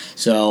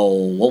 So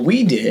what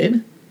we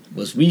did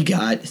was we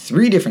got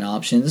 3 different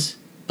options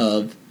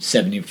of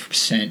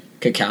 70%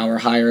 cacao or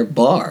higher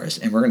bars,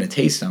 and we're going to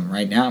taste them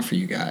right now for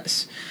you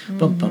guys.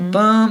 Bum, bum,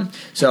 bum.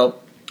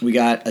 So we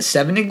got a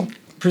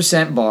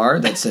 70% bar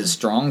that says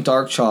strong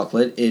dark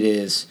chocolate. It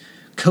is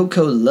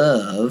Cocoa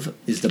Love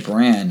is the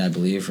brand, I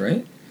believe,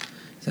 right?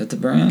 Is that the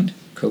brand?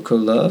 Cocoa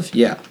Love?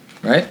 Yeah,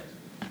 right?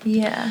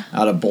 Yeah.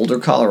 Out of Boulder,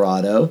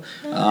 Colorado.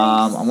 Nice.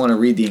 I'm going to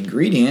read the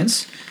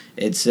ingredients.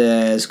 It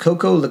says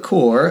cocoa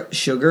liqueur,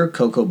 sugar,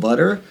 cocoa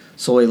butter,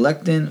 soy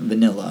lectin,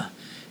 vanilla.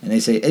 And they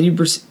say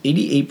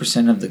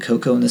 88% of the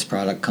cocoa in this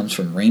product comes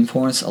from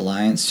Rainforest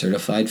Alliance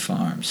certified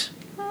farms.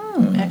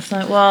 Oh,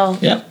 excellent. Well,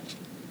 Yep.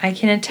 I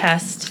can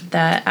attest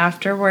that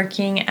after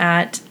working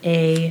at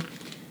a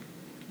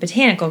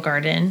botanical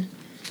garden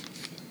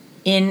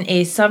in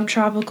a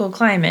subtropical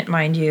climate,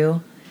 mind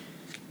you,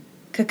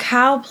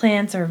 cacao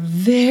plants are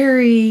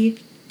very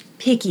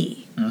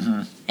picky.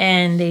 Mm-hmm.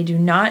 And they do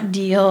not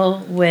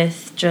deal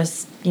with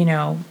just,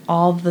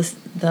 all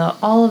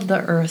of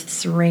the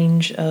Earth's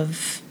range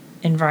of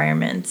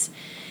environments.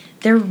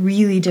 They're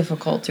really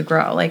difficult to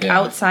grow.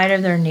 Outside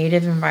of their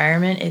native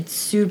environment, it's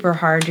super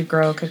hard to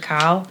grow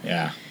cacao.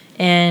 Yeah.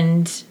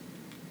 And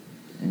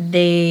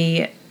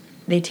they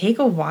take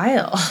a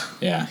while.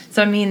 Yeah.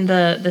 So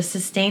the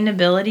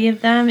sustainability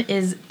of them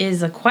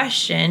is a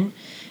question,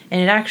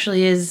 and it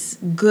actually is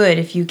good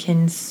if you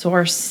can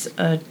source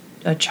a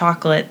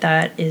chocolate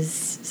that is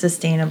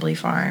sustainably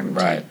farmed.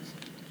 Right.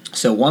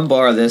 So 1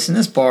 bar of this, and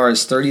this bar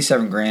is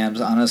 37 grams.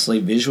 Honestly,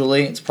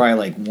 visually, it's probably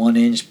like 1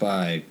 inch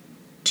by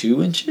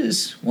 2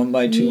 inches, 1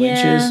 by 2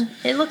 inches.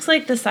 It looks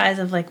like the size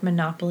of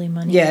Monopoly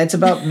money. Yeah, it's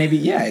about maybe,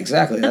 yeah,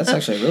 exactly. That's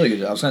actually really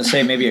good. I was going to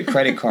say maybe a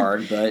credit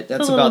card, but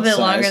that's a about little bit the size.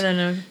 longer than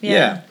a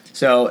Yeah.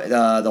 So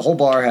the whole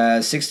bar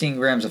has 16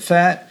 grams of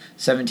fat,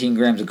 17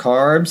 grams of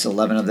carbs,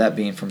 11 of that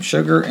being from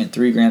sugar, and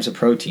 3 grams of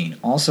protein.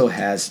 Also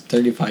has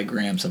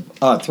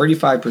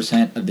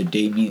 35% of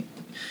the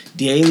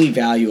daily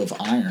value of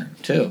iron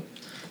too.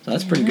 So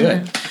that's pretty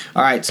good.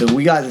 All right, so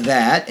we got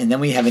that, and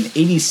then we have an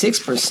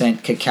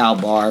 86% cacao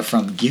bar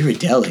from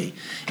Ghirardelli.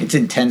 It's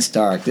intense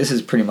dark. This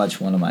is pretty much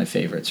one of my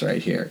favorites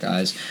right here,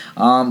 guys.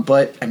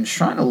 But I'm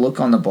trying to look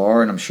on the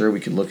bar, and I'm sure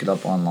we could look it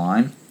up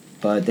online,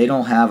 but they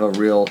don't have a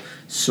real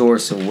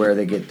source of where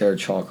they get their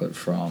chocolate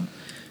from.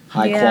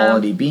 High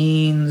quality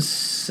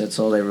beans, that's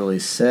all they really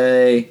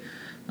say.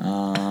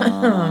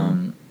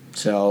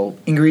 So,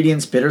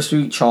 ingredients: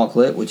 bittersweet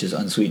chocolate, which is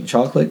unsweetened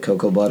chocolate,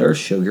 cocoa butter,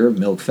 sugar,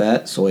 milk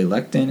fat, soy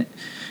lectin,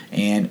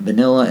 and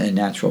vanilla and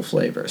natural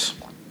flavors.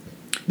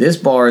 This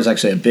bar is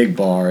actually a big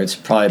bar. It's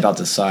probably about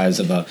the size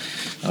of a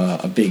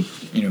big,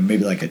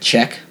 maybe like a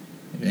check.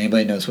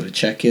 Anybody knows what a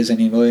check is?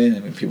 Anybody? I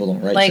mean, people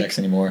don't write checks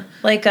anymore.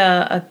 Like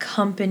a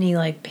company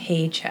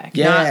paycheck.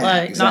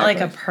 Yeah, not like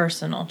a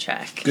personal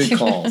check. Good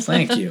call.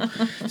 Thank you.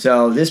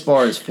 So this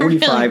bar is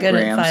 45 really good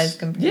grams. At size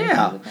comparison.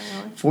 Yeah,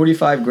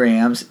 45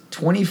 grams,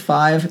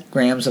 25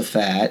 grams of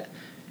fat,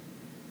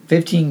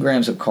 15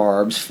 grams of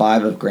carbs,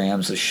 5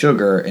 grams of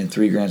sugar, and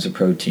 3 grams of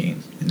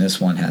protein. And this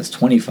one has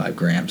 25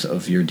 grams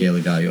of your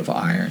daily value of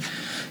iron.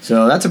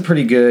 So that's a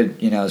pretty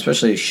good,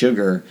 especially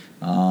sugar.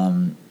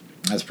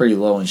 That's pretty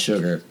low in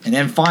sugar. And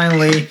then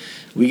finally,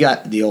 we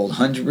got the old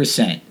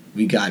 100%.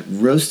 We got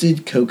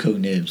roasted cocoa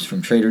nibs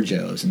from Trader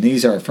Joe's. And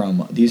these are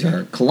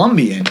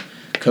Colombian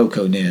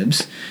cocoa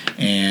nibs.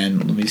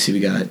 And let me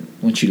see, I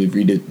want you to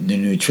read the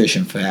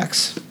nutrition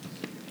facts.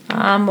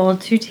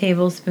 2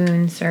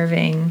 tablespoons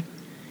serving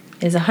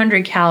is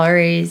 100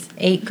 calories,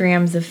 8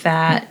 grams of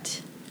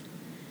fat,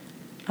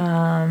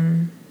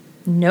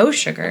 no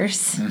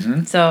sugars.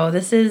 Mm-hmm. So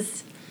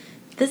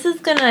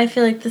I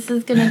feel like this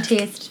is gonna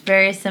taste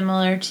very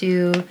similar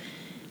to, if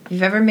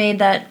you've ever made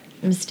that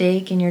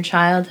mistake in your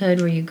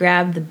childhood where you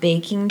grabbed the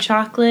baking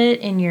chocolate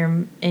in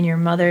your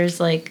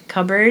mother's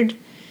cupboard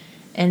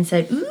and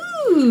said,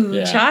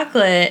 "Ooh,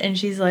 chocolate," and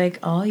she's like,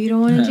 "Oh, you don't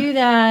want to do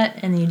that,"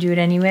 and you do it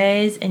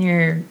anyways, and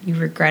you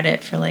regret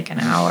it for an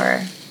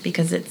hour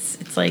because it's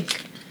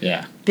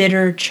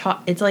bitter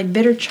chalk. It's like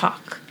bitter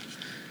chalk.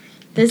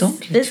 Don't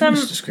get too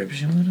much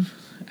description.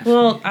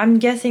 Well, I'm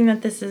guessing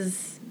that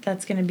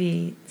that's going to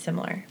be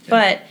similar. Yeah.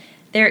 But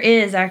there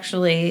is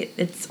actually,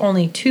 it's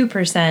only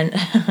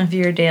 2% of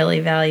your daily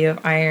value of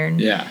iron.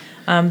 Yeah.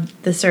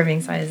 The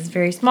serving size is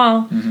very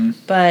small,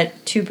 but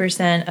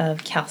 2%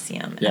 of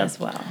calcium as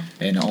well.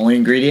 And the only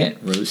ingredient,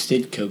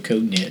 roasted cocoa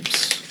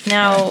nibs.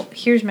 Now,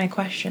 here's my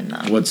question,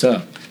 though. What's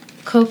up?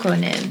 Cocoa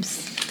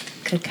nibs,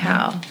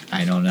 cacao.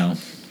 I don't know.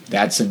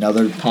 That's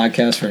another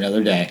podcast for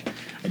another day.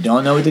 I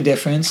don't know the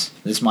difference.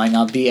 This might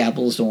not be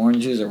apples to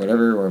oranges or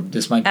whatever, or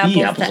this might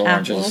be apples to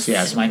oranges. Apples.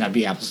 Yeah, this might not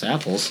be apples to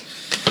apples.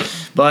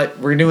 But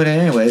we're doing it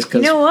anyways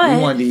because we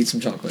wanted to eat some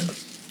chocolate.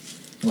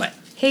 What?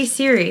 Hey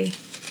Siri,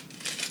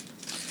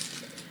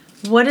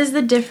 what is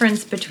the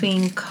difference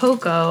between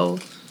cocoa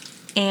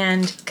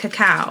and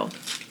cacao.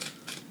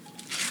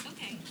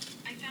 Okay,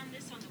 I found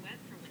this on the web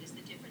for what is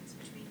the difference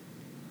between.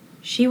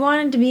 She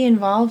wanted to be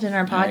involved in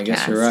our podcast. I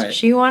guess you're right.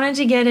 She wanted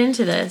to get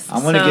into this.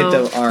 I'm going to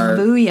get our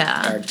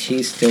booyah.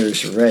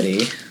 tasters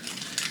ready.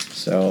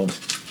 So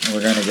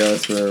we're going to go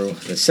through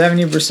the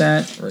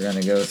 70%. We're going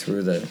to go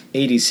through the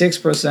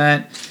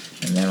 86%.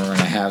 And then we're going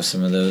to have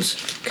some of those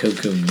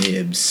cocoa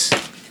nibs.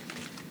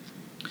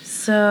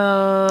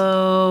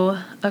 So,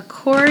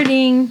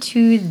 according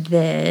to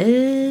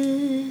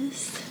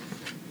this,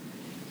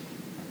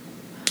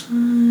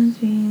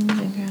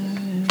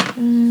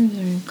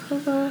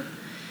 cocoa.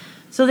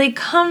 So they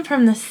come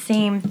from the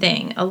same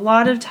thing. A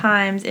lot of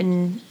times,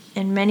 in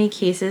many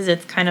cases,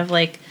 it's kind of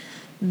like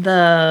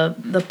the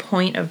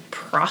point of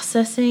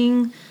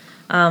processing.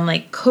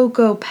 Like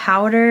cocoa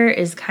powder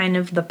is kind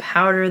of the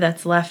powder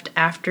that's left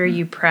after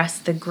you press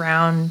the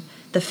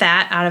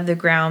fat out of the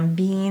ground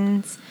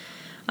beans.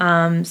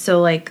 So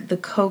like the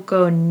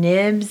cocoa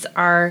nibs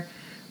are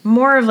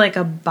more of like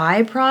a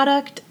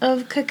byproduct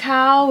of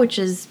cacao, which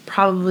is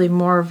probably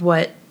more of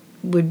what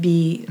would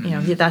be,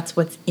 that's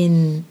what's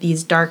in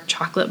these dark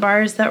chocolate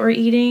bars that we're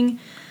eating.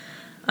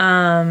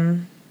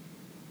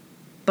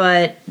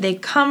 But they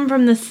come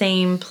from the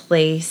same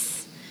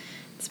place.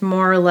 It's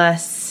more or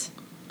less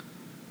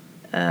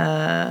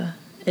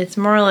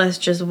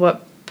just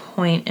what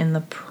point in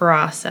the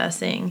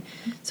processing.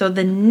 So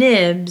the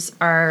nibs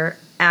are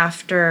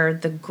after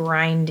the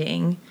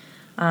grinding,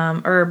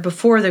 or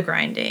before the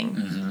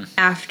grinding,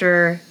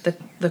 after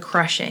the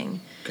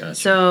crushing. Gotcha.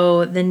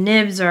 So the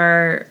nibs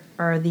are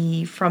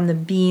from the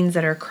beans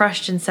that are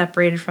crushed and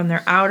separated from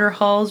their outer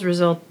hulls,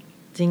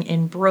 resulting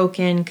in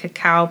broken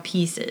cacao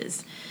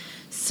pieces.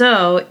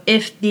 So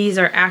if these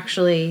are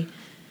actually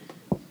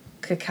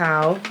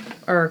cacao,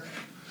 or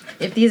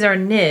if these are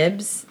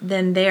nibs,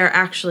 then they are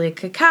actually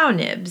cacao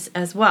nibs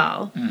as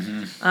well.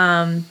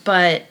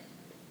 But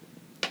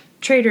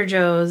Trader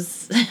Joe's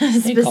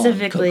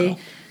specifically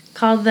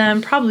called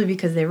them, probably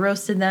because they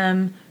roasted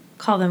them,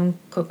 call them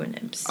cocoa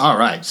nibs. All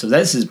right, so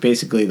this is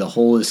basically the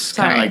whole is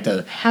kind of like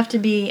the. I have to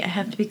be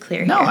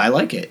clear. No, here. I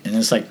like it, and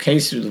it's like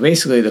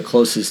basically the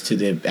closest to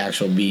the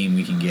actual bean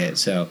we can get.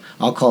 So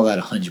I'll call that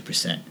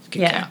 100%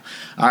 cacao. Yeah.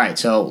 All right,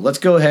 so let's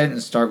go ahead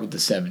and start with the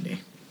 70.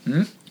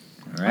 All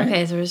right.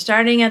 Okay, so we're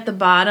starting at the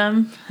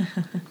bottom.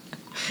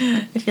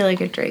 I feel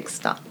like a Drake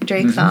song.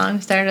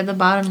 Started at the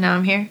bottom. Now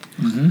I'm here.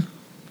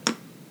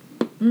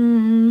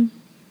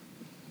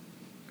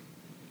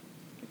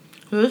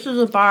 So this is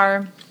a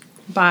bar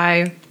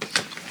by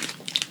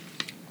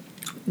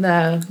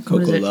the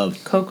Cocoa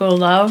Love. Cocoa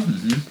Love.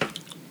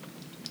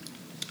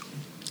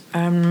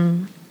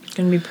 I'm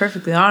gonna be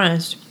perfectly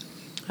honest.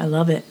 I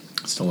love it.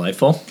 It's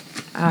delightful.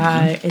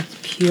 It's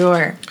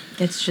pure.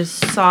 It's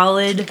just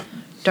solid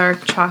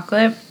dark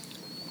chocolate,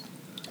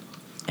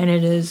 and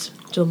it is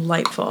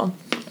delightful.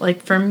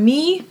 Like for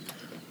me,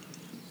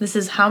 this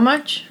is how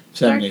much?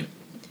 70.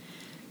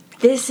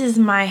 This is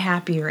my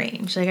happy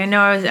range. Like I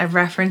know I've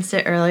referenced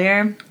it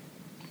earlier,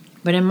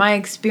 but in my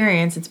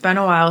experience, it's been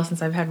a while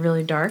since I've had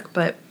really dark,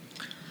 but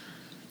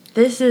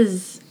this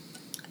is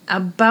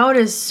about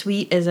as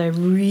sweet as I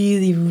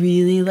really,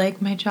 really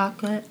like my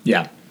chocolate.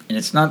 Yeah, and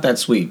it's not that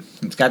sweet.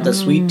 It's got the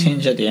sweet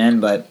tinge at the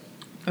end, but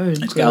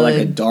it's got like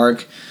a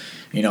dark,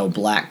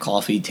 black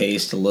coffee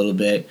taste a little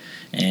bit,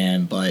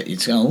 but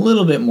it's got a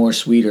little bit more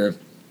sweeter.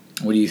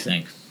 What do you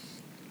think?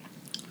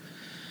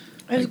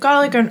 It's got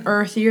like an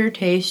earthier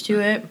taste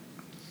to it,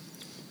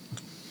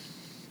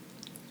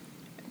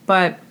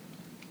 but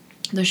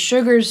the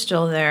sugar's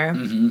still there,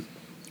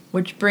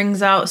 which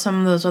brings out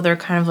some of those other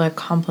kind of like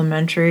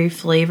complementary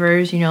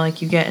flavors,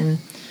 like you get in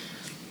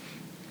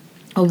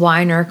a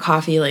wine or a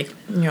coffee, like,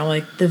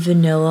 like the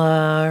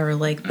vanilla or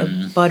like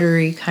the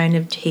buttery kind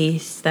of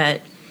taste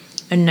that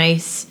a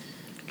nice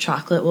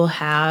chocolate will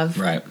have.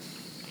 Right.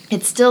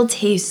 It still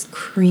tastes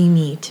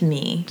creamy to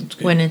me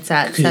when it's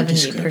at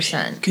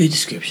 70%. Good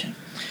description.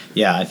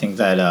 Yeah, I think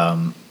that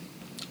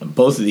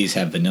both of these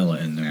have vanilla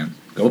in there.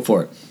 Go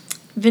for it.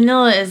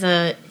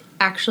 Vanilla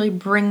actually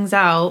brings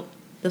out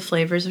the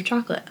flavors of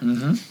chocolate.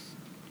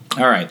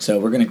 All right, so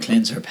we're going to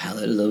cleanse our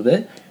palate a little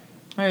bit.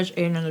 I just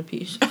ate another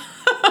piece.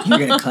 You're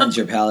going to cleanse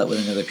your palate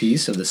with another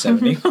piece of the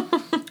 70.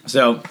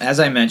 So, as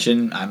I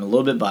mentioned, I'm a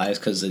little bit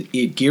biased because the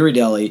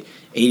Ghirardelli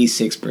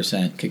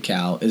 86%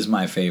 cacao is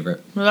my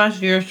favorite. Well,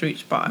 that's your sweet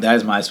spot. That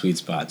is my sweet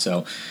spot.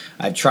 So,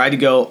 I've tried to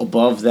go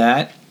above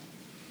that.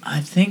 I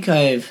think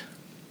I've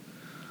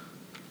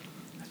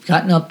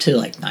gotten up to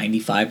like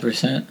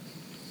 95%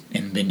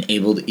 and been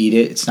able to eat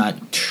it. It's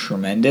not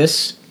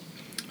tremendous.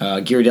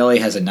 Ghirardelli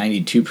has a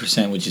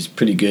 92%, which is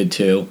pretty good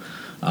too.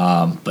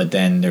 But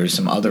then there's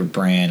some other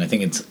brand. I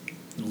think it's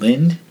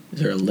Lind. Is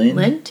there a Lind?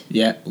 Lindt?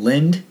 Yeah,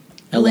 Lind.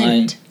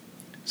 Lindt.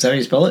 Is that how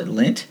you spell it?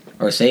 Lindt?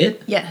 Or say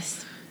it?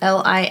 Yes.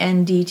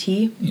 Lindt.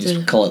 You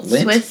just call it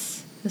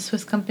Lindt? The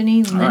Swiss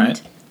company, Lindt. All right.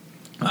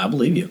 I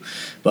believe you.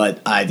 But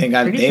I think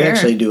they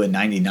actually do a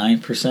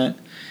 99%,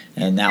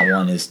 and that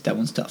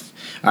one's tough.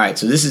 All right,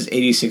 so this is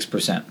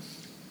 86%.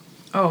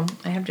 Oh,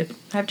 I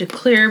have to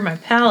clear my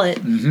palate.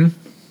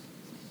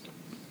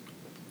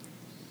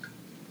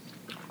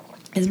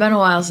 It's been a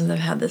while since I've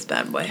had this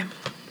bad boy.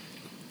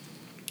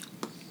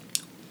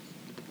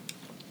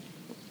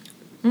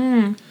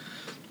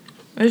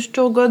 It's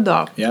still good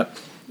though. Yep.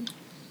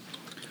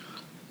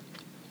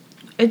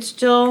 It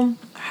still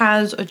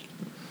has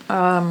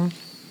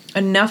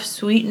enough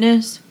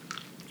sweetness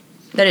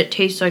that it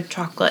tastes like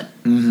chocolate.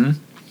 Mm-hmm.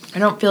 I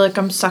don't feel like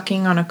I'm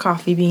sucking on a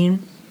coffee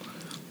bean.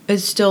 It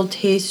still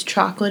tastes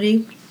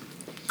chocolatey.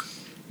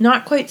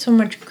 Not quite so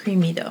much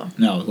creamy though.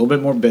 No, a little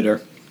bit more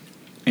bitter.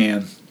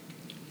 And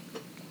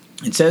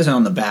it says it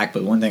on the back,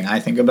 but one thing I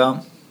think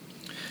about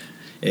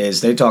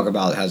is they talk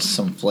about it has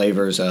some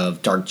flavors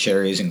of dark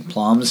cherries and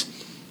plums.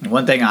 And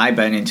one thing I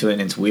bite into it,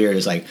 and it's weird,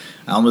 is like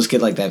I almost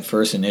get like that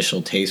first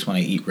initial taste when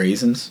I eat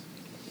raisins.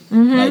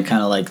 Mm-hmm. Like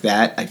kind of like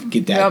that. I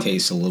get that Yep.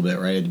 taste a little bit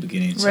right at the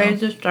beginning. Right at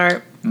the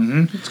start.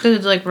 Mm-hmm. It's because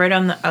it's like right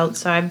on the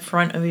outside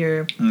front of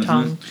your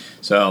tongue.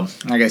 So,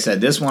 like I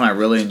said, this one I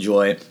really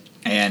enjoy.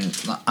 And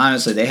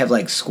honestly, they have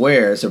like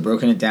squares. They're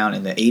broken it down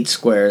into 8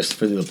 squares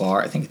for the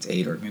bar. I think it's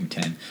 8 or maybe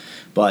 10.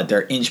 But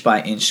they're inch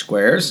by inch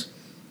squares.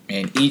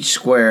 And each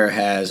square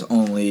has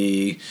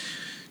only,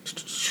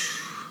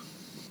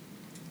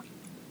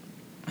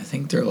 I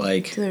think they're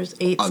like So there's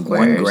 8 1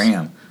 squares.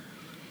 gram.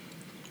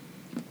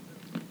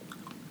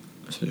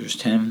 So there's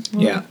 10.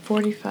 Yeah.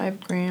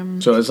 45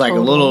 grams. So it's like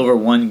total. a little over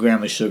 1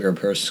 gram of sugar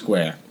per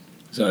square.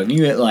 So if you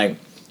get like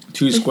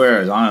 2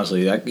 squares,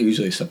 honestly, that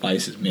usually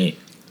suffices me.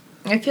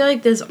 I feel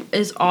like this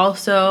is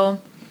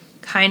also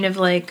kind of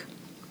like,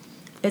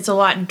 it's a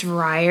lot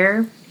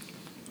drier.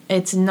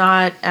 It's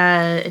not,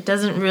 it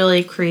doesn't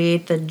really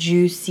create the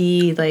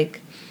juicy, like,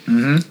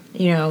 you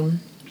know,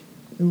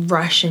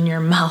 rush in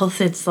your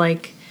mouth. It's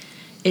like,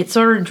 it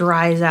sort of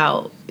dries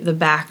out the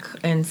back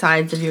and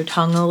sides of your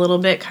tongue a little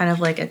bit, kind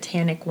of like a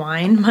tannic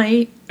wine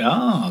might.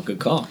 Oh, good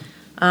call.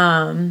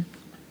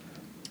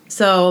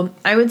 So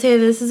I would say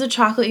this is a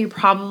chocolate you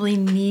probably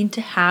need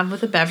to have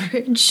with a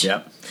beverage.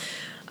 Yep.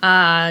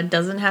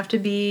 Doesn't have to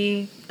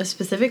be a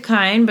specific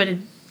kind, but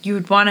you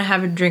would want to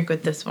have a drink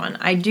with this one.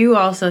 I do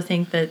also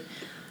think that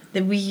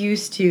we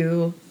used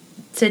to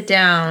sit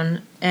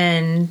down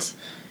and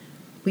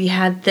we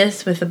had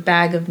this with a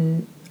bag of,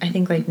 I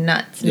think, like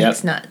nuts,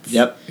 mixed nuts.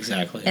 Yep,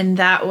 exactly. And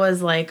that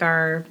was like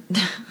our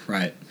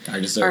Right. Our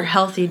dessert. our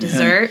healthy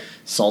dessert.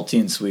 Salty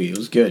and sweet. It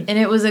was good. And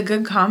it was a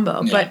good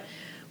combo. Yeah. But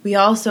we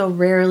also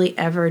rarely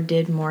ever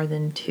did more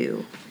than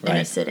 2 in a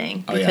Right.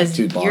 sitting. Oh, yeah. Because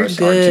 2 you're bars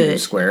or 2 good.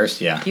 squares.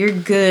 Yeah. You're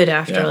good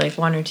after Yeah. like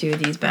 1 or 2 of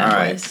these bad All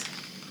right. boys.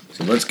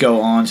 So let's go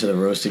on to the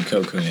roasted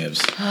cocoa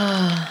nibs.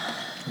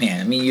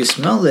 Man, I mean, you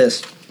smell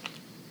this.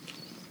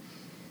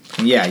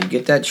 Yeah, you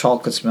get that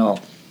chocolate smell.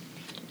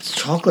 It's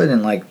chocolate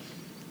and like,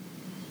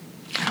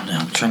 I don't know.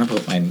 I'm trying to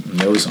put my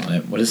nose on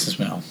it. What does it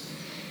smell?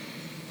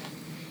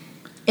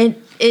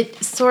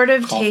 It sort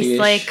of Coffee-ish? tastes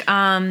like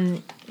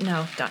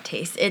no, not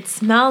taste. It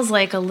smells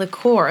like a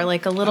liqueur,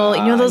 like a little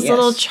you know those yes.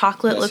 little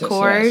chocolate Yes, yes,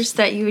 liqueurs yes.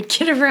 that you would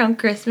get around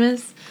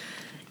Christmas.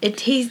 It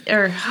tastes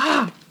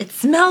it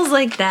smells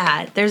like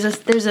that. There's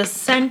a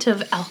scent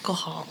of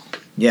alcohol.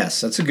 Yes,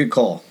 that's a good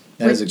call.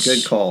 That is a Which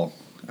good call.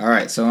 All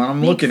right, so when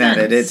I'm makes looking at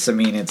it,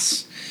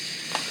 sense.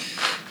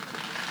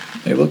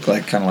 they look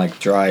like kind of like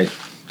dry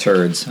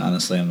turds.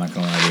 Honestly, I'm not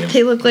gonna lie to you.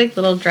 They look like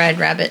little dried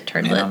rabbit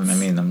And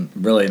turnlets. I'm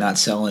really not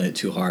selling it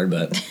too hard,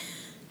 but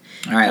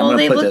all right, well, I'm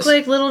they gonna put look this.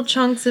 like little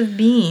chunks of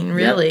bean, Yep,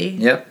 really.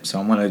 Yep. So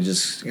I'm gonna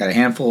just got a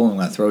handful and I'm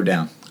gonna throw it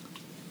down.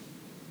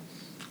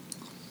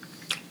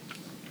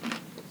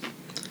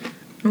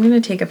 I'm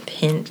gonna take a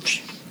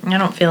pinch. I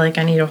don't feel like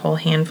I need a whole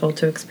handful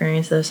to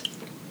experience this.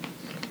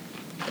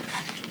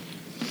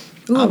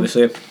 Ooh,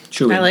 Obviously,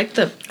 chewy. I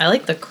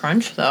like the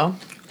crunch though,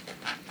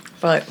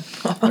 but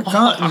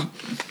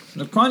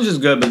The crunch is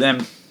good, but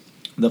then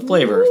the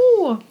flavor.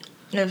 Ooh,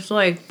 it's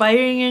like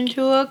biting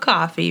into a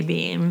coffee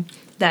bean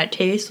that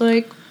tastes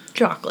like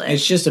chocolate.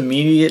 It's just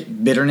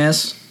immediate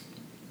bitterness.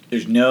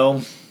 There's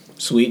no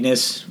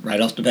sweetness right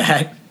off the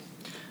bat,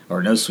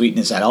 or no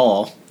sweetness at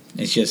all.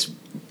 It's just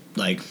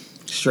like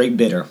straight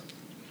bitter.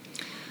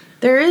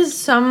 There is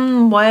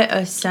somewhat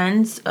a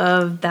sense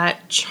of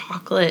that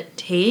chocolate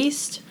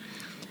taste,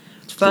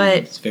 but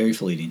It's very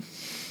fleeting.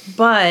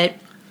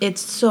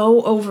 it's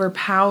so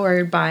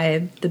overpowered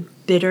by the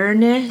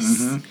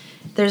bitterness. Mm-hmm.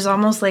 There's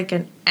almost like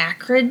an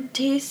acrid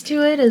taste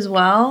to it as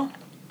well.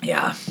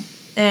 Yeah.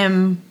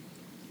 And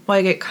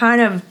like it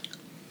kind of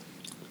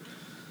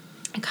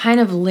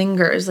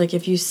lingers. Like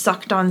if you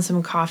sucked on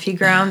some coffee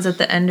grounds at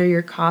the end of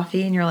your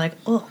coffee and you're like,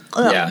 oh,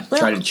 Yeah.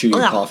 Try to chew your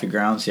coffee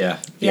grounds. Yeah.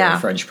 If you have Yeah. a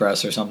French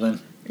press or something.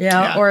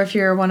 Yeah, or if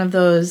you're one of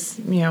those,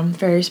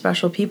 very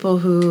special people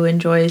who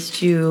enjoys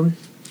to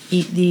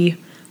eat the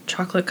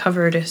chocolate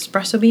covered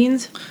espresso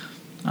beans.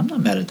 I'm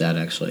not mad at that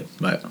actually,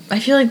 but I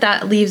feel like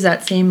that leaves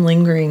that same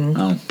lingering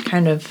Oh.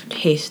 kind of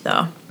taste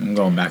though. I'm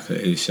going back to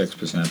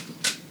 86%.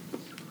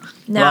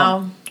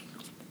 Now,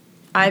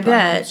 I Probably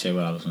won't bet say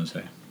what I was going to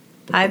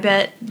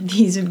say.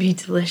 these would be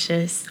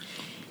delicious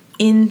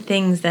in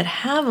things that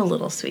have a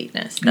little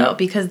sweetness though, Yep.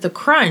 because the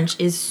crunch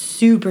is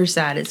super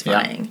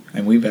satisfying.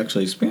 And we've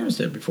actually experienced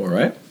it before,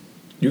 right?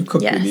 You've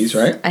cooked with these,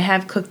 right? I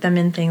have cooked them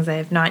in things. I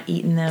have not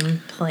eaten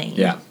them plain.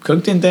 Yeah,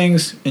 cooked in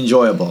things,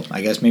 enjoyable.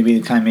 I guess maybe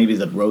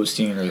the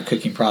roasting or the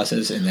cooking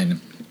process, and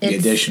then the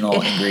additional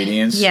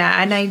ingredients.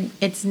 Yeah, and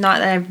it's not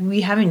that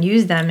we haven't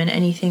used them in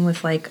anything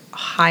with like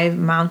high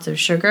amounts of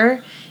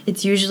sugar.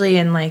 It's usually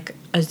in like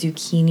a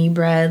zucchini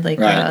bread, like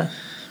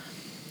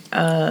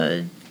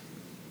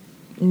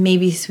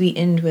maybe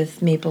sweetened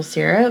with maple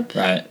syrup.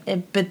 Right.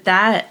 But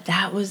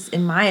that was,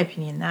 in my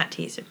opinion, that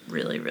tasted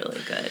really,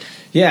 really good.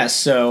 Yeah,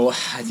 so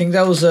I think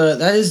that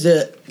is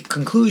the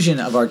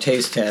conclusion of our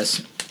taste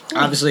test.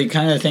 Obviously,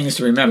 kind of things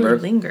to remember. Ooh,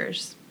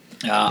 lingers.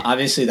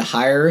 Obviously, the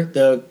higher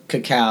the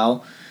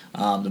cacao,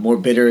 the more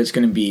bitter it's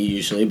going to be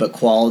usually, but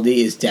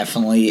quality is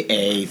definitely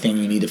a thing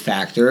you need to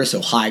factor.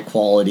 So high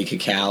quality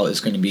cacao is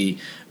going to be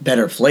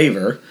better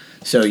flavor.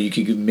 So you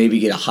could maybe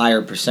get a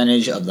higher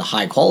percentage of the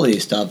high quality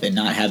stuff and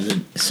not have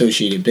the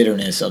associated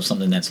bitterness of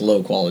something that's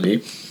low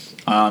quality.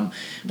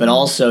 But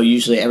also,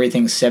 usually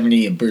everything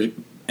 70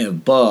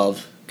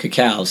 above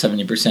cacao,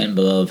 70%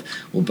 above,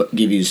 will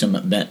give you some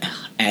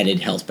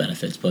added health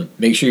benefits. But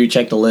make sure you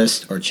check the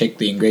list or check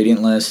the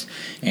ingredient list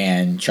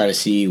and try to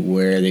see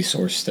where they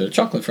source the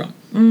chocolate from.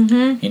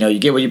 Mm-hmm. You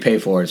get what you pay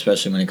for,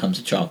 especially when it comes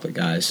to chocolate,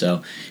 guys.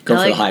 So go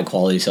for the high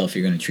quality stuff if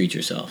you're going to treat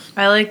yourself.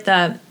 I like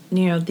that.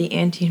 The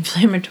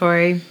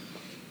anti-inflammatory,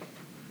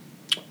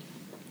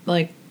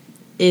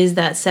 is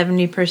that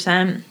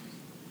 70%?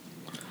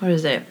 What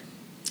is it?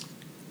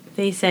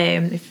 They say,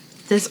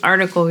 if this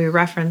article we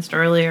referenced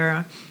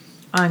earlier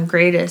on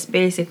Greatest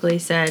basically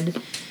said,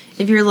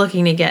 if you're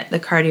looking to get the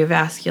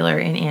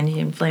cardiovascular and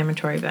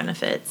anti-inflammatory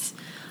benefits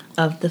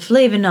of the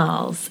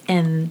flavonols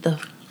and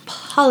the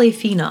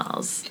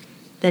polyphenols,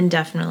 then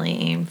definitely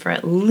aim for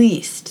at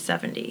least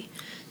 70.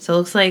 So it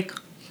looks like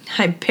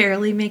I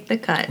barely make the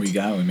cut. We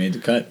made the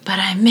cut. But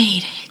I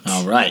made it.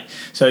 All right.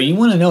 So you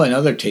want to know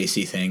another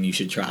tasty thing you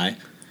should try,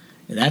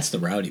 and that's the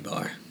Rowdy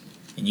Bar.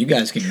 And you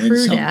guys can win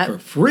some for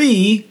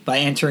free by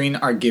entering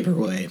our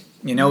giveaway.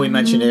 We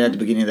mentioned it at the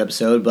beginning of the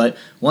episode, but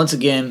once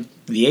again,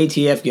 the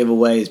ATF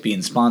giveaway is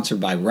being sponsored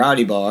by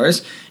Rowdy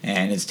Bars,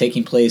 and it's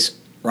taking place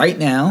right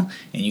now,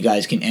 and you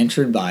guys can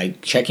enter by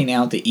checking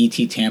out the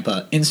ET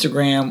Tampa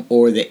Instagram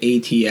or the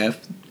ATF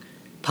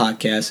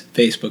Podcast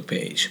Facebook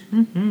page.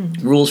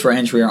 Mm-hmm. Rules for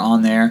entry are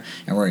on there,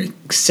 and we're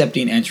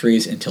accepting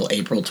entries until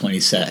April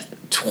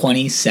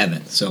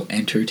 27th. So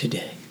enter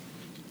today.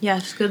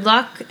 Yes, good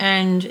luck.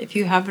 And if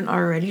you haven't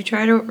already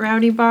tried a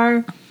Rowdy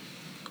Bar,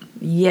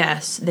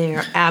 yes, they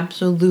are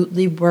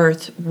absolutely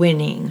worth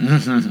winning.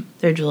 Mm-hmm.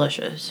 They're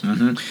delicious.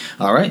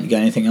 Mm-hmm. All right, you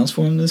got anything else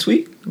for them this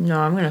week? No,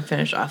 I'm going to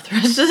finish off the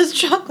rest of this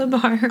chocolate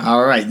bar.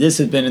 All right, this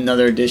has been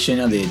another edition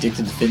of the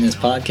Addicted to Fitness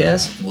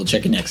podcast. We'll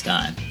check you next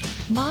time.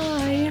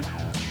 Bye.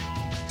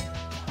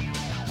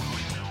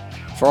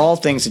 For all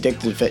things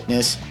Addicted to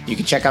Fitness, you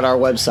can check out our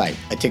website,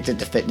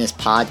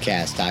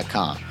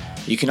 addictedtofitnesspodcast.com.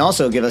 You can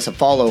also give us a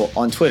follow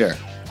on Twitter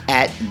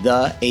at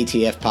the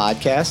ATF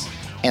Podcast,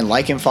 and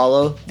like and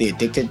follow the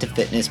Addicted to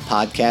Fitness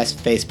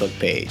Podcast Facebook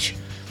page.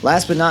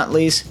 Last but not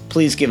least,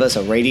 please give us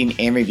a rating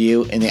and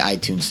review in the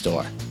iTunes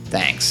store.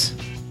 Thanks.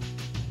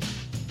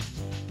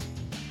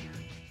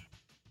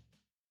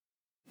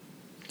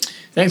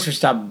 Thanks for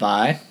stopping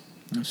by.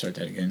 I'll start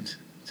that again.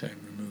 Sorry.